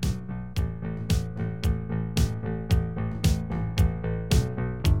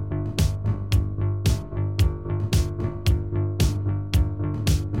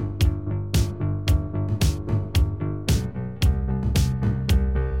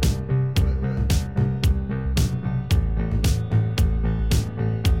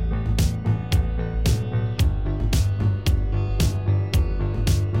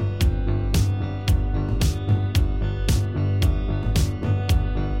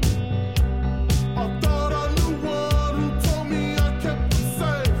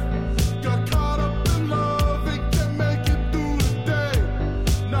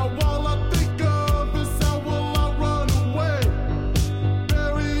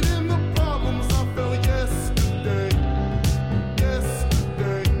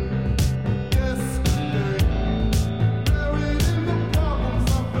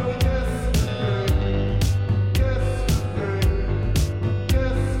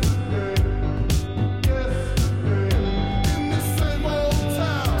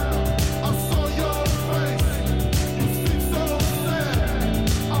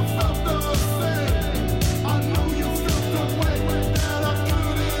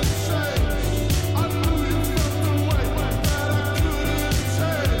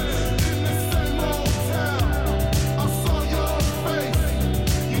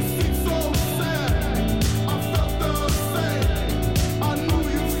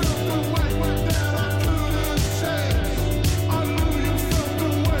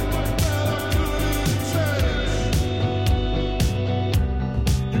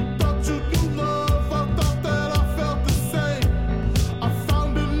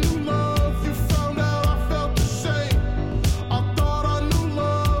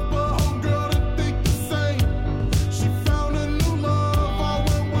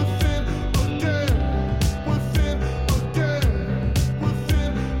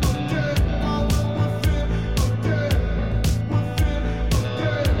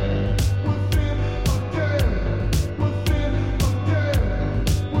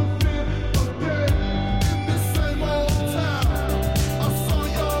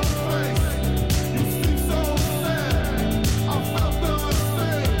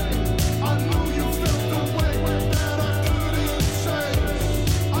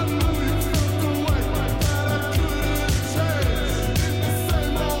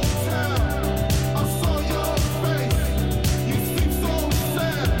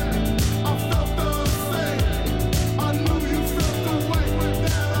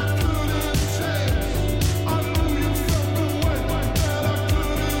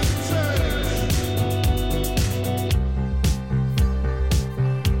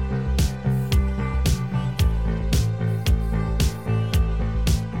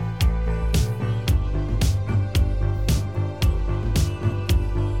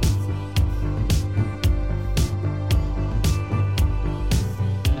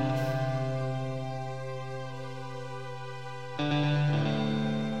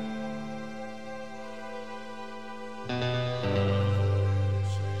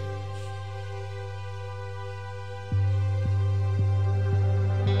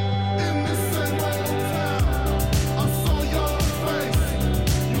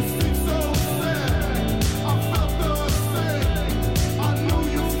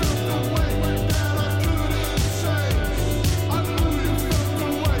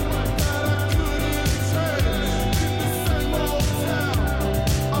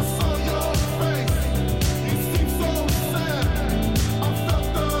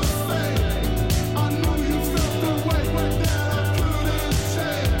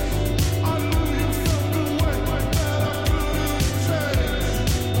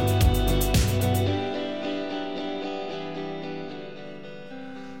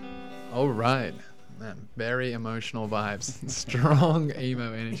 All right. Man, very emotional vibes. Strong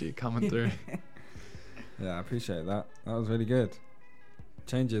emo energy coming through. Yeah, I appreciate that. That was really good.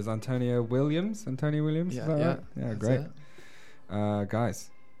 Changes. Antonio Williams. Is that right? Yeah, great. Guys,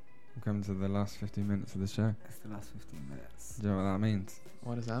 we're coming to the last 15 minutes of the show. It's the last 15 minutes. Do you know what that means?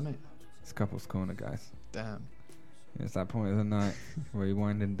 What does that mean? It's Couples Corner, guys. Damn. It's that point of the night where you're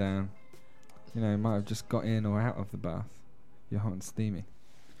winding down. You know, you might have just got in or out of the bath. You're hot and steamy.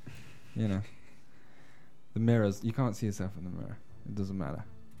 You know. The mirrors, you can't see yourself in the mirror. It doesn't matter.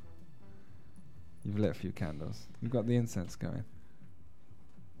 You've lit a few candles. You've got the incense going.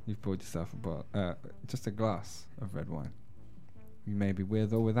 You've poured yourself just a glass of red wine. You may be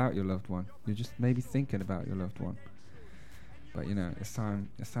with or without your loved one. You're just maybe thinking about your loved one. But you know, it's time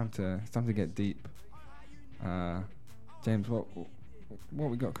to get deep. James, what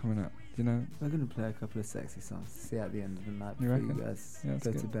we got coming up? Do you know? We're gonna play a couple of sexy songs to see at the end of the night You before you reckon? guys Yeah, that's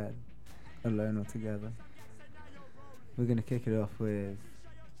go to good. bed, alone or together. We're gonna kick it off with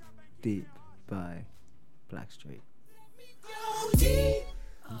 "Deep" by Blackstreet.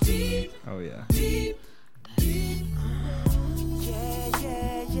 Oh yeah.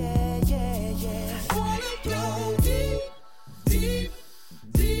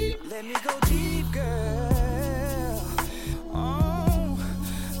 Let me go deep, girl. Oh,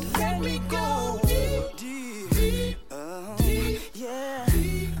 let me go deep. Oh, yeah.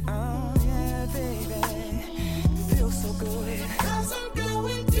 Oh, yeah, baby. Feels so good. 'Cause I'm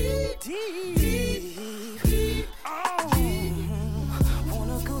going deep. Deep. Oh,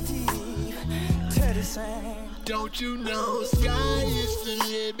 wanna go deep. Teddy sang. Don't you know sky is the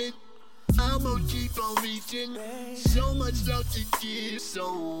limit? I'm gonna keep on reaching. So much love to give,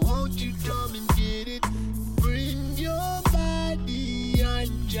 so won't you come and get it? Bring your body,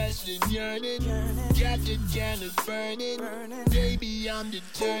 I'm just a yearning. Got the candles burning, baby I'm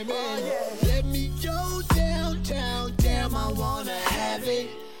determined. Let me go downtown, damn I wanna have it.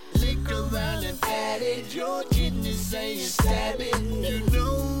 Lick around and pat it, your kidneys saying stab it. You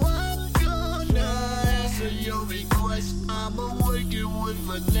know I'm gonna answer your request. I'ma work it with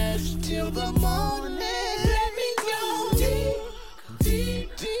finesse till the morning. Let me go deep, deep,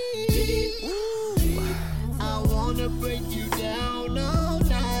 deep. Ooh. I wanna break you down all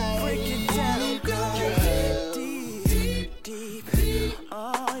night. Break it down, girl. Deep, deep, deep.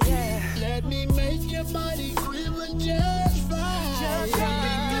 Oh yeah. Let me make your body quiver just fine. Just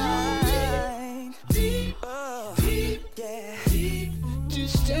fine. Deep, deep, yeah. Deep.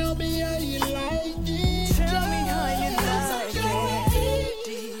 Just tell me how you like it. Tell me how you like it.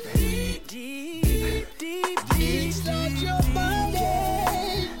 Deep, deep, deep, deep. Inside your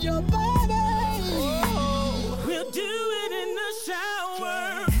body, your body. Oh. We'll do it in the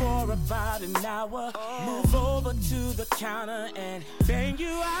shower for about an hour. Move over to the counter and bang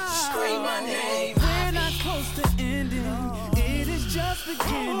you out. Scream my name. We're not close to ending. It is just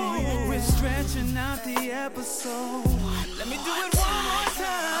beginning. We're stretching out the episode. Let me do it one more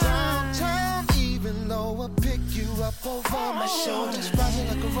time. Downtown, even though I pick you up over my shoulders, rising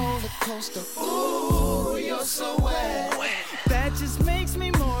like a roller coaster. Ooh, you're so wet. That just makes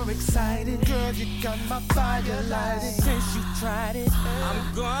me more excited. Girl, you got my fire lighted. Since you tried it,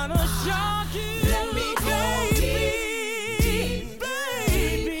 I'm gonna shock you. Let me go deep,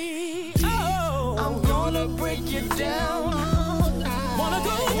 baby. Oh, I'm gonna break you down all night. wanna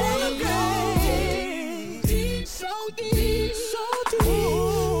go deep, so deep, so deep.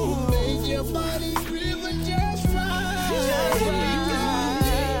 Ooh, make your body quiver just right.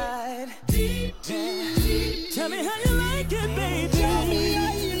 Deep, deep. Tell me how you like it, baby. Tell me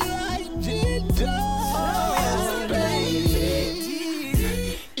how you like it, darling, baby.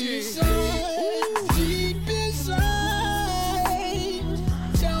 Inside, deep inside.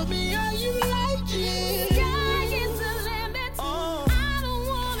 Tell me how you like it. Sky is the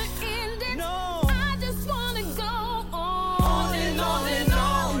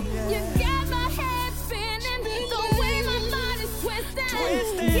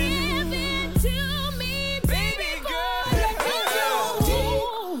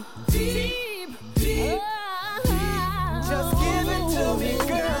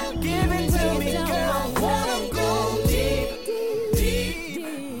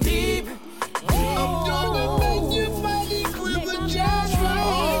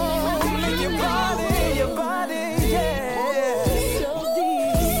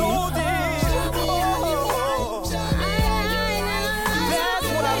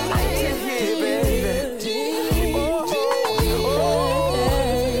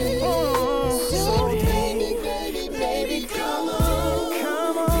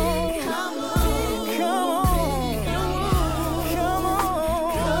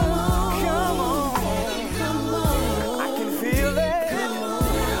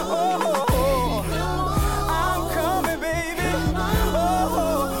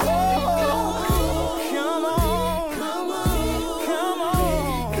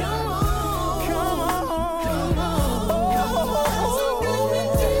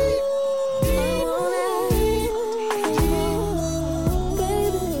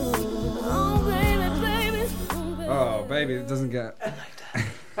Baby, it doesn't get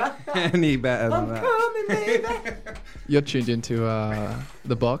any better than that. You're tuned into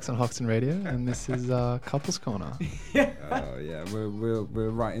The Box on Hoxton Radio, and this is Couples Corner. Oh yeah,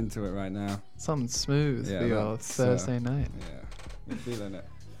 we're right into it right now. Something smooth for your Thursday night. Yeah, we're feeling it.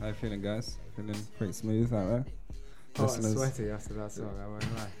 How you feeling, guys? Feeling pretty smooth out there? Hot and sweaty after that song, I won't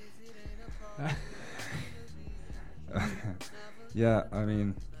lie. Yeah, I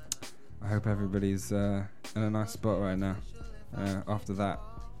mean, I hope everybody's in a nice spot right now. After that,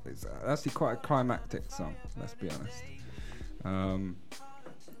 it's actually quite a climactic song, let's be honest.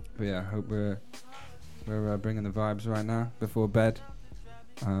 But yeah, I hope we're bringing the vibes right now before bed.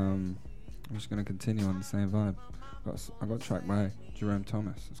 I'm just gonna continue on the same vibe. I got a track by Jerome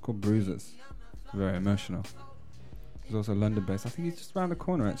Thomas. It's called Bruises. It's very emotional. He's also London based. I think he's just around the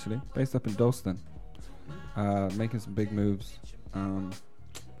corner actually, based up in Dalston. Making some big moves.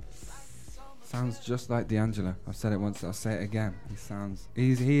 Sounds just like D'Angelo. I've said it once, I'll say it again.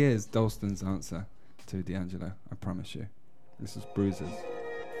 He is Dalston's answer to D'Angelo, I promise you. This is Bruises.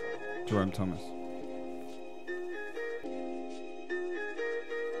 Jerome Thomas.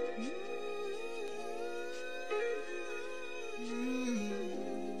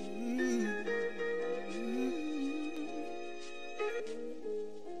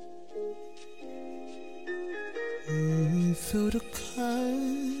 Through the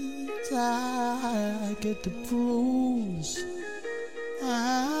curtains, I get the bruise.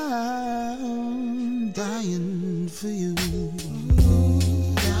 I'm dying for you.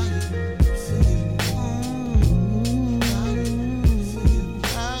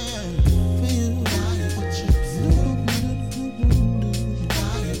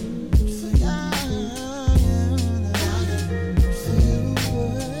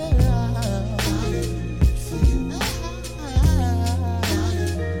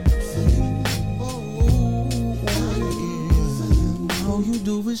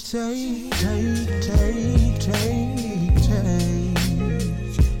 Take.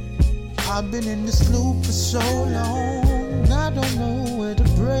 I've been in this loop for so long, I don't know where to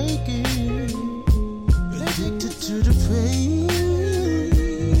break it. Addicted to the pain,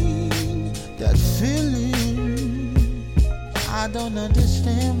 that feeling. I don't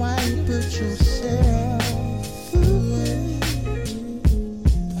understand why you put yourself away.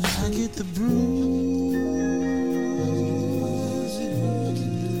 I get the bruise.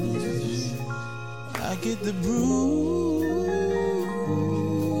 I get the bruise.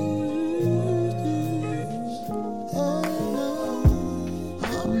 Oh no,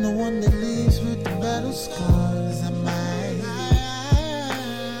 I'm the one that leaves with the battle scars. I'm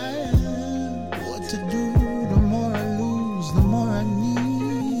what to do? The more I lose, the more I need.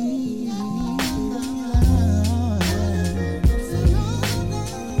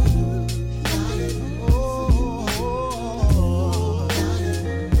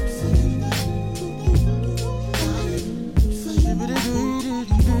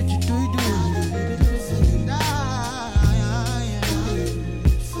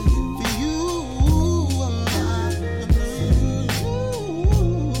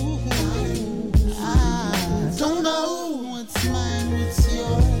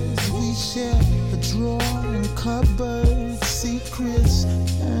 Cupboard secrets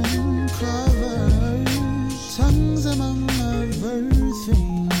and covers, tongues among other things.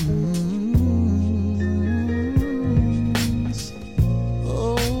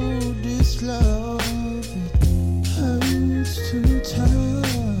 Oh, this love, it hurts to touch.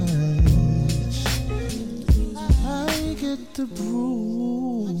 I get the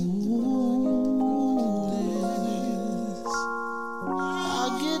bruise.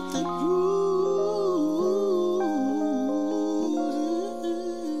 I get the bruise.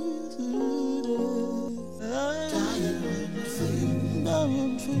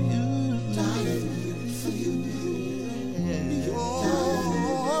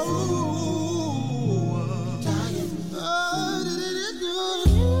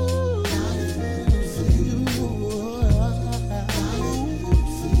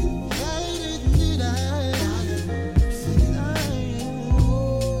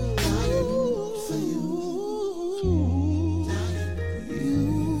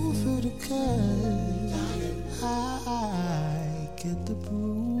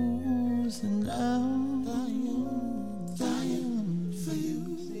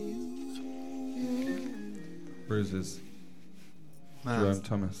 Bruises. Man, Jerome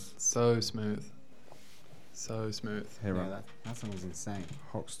Thomas. So smooth. So smooth. Here Yeah, that song was insane.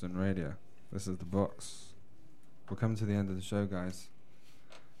 Hoxton Radio. This is The Box. We're coming to the end of the show, guys.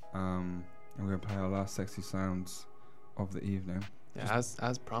 And we're going to play our last sexy sounds of the evening. Yeah,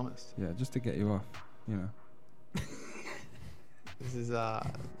 as promised. Yeah, just to get you off, you know. This is a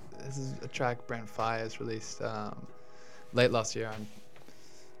track Brent Faiyaz released late last year,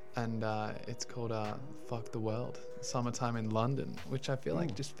 and it's called "Fuck the World." Summertime in London, which I feel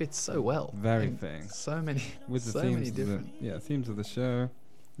like just fits so well. Very And fitting. So many, with the so themes many of different. themes of the show.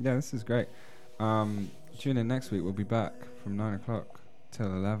 Yeah, this is great. Tune in next week. We'll be back from 9 o'clock till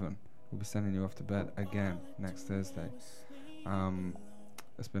 11. We'll be sending you off to bed again next Thursday.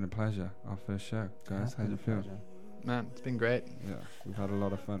 It's been a pleasure. Our first show, guys. How'd you feel? Man, it's been great. Yeah, we've had a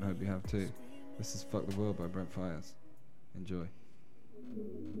lot of fun. Hope you have too. This is "Fuck the World" by Brent Faiyaz. Enjoy.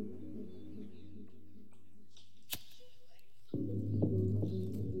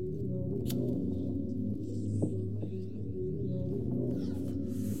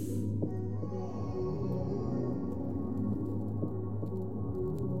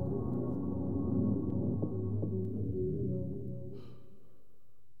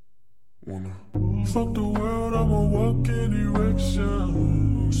 Fuck the world, I'm a walking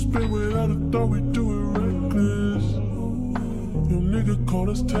erection. Spit without a thought, we do it reckless. Your nigga called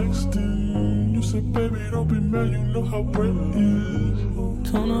us texting. You said, baby, don't be mad, you know how Brent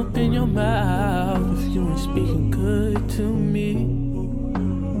is. Tone up in your mouth if you ain't speaking good to me.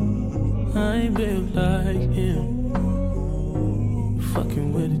 I ain't built like him.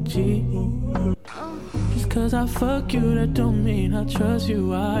 Fucking with a G. Just cause I fuck you, that don't mean I trust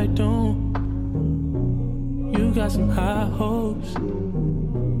you, I don't. You got some high hopes,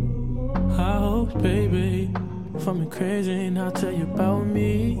 baby. For me crazy, and I'll tell you about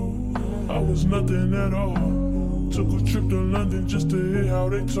me. I was nothing at all. Took a trip to London just to hear how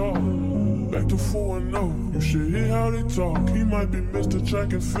they talk. Back to 4-0, you should hear how they talk. He might be Mr.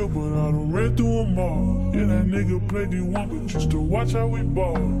 Track and Field, but I done ran through them all. Yeah, that nigga played D1, but used to watch how we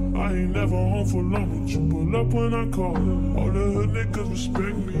ball. I ain't never home for long, but you pull up when I call. All the hood niggas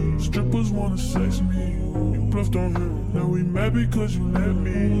respect me. Strippers wanna sex me. You bluffed on him, now we mad because you let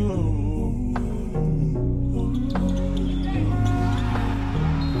me.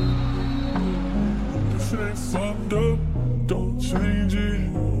 If it ain't fucked up, don't change it.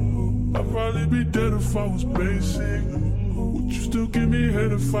 I'd probably be dead if I was basic. Would you still give me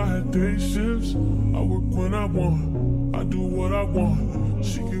head if I had day shifts? I work when I want, I do what I want.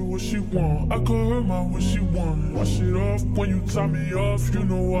 She get what she want, I call her my what she want. Wash it off when you tie me off, you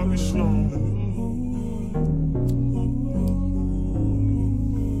know I be slow.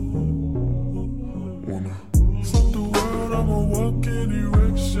 Fuck the world, I'm a walking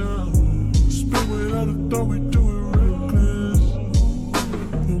erection. Spit without a thought, we do it reckless.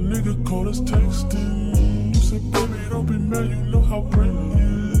 Your nigga called us texting. You said, baby, don't be mad, you know how Brent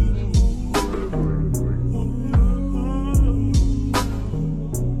is.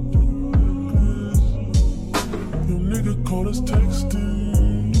 Your nigga called us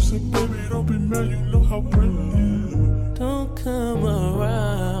texting. You said, baby, don't be mad, you know how Brent is. Don't come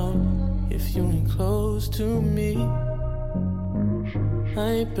around if you ain't close to me. I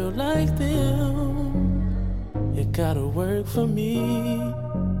ain't built like them. It gotta work for me.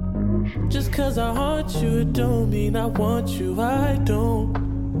 Just cause I haunt you, it don't mean I want you, I don't.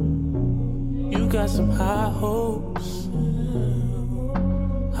 You got some high hopes.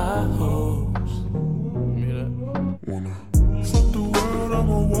 High hopes. Fuck the world, I'm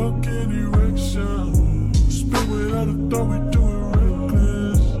a walking erection. Spit without a thought, we do it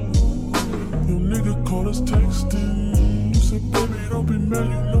reckless. Your nigga called us texting. You said, baby, don't be mad,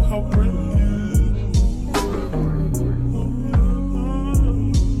 you know how Brent is.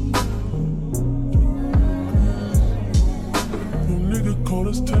 Your nigga called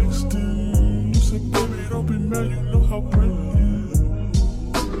us texting. You said, baby, don't be mad, you know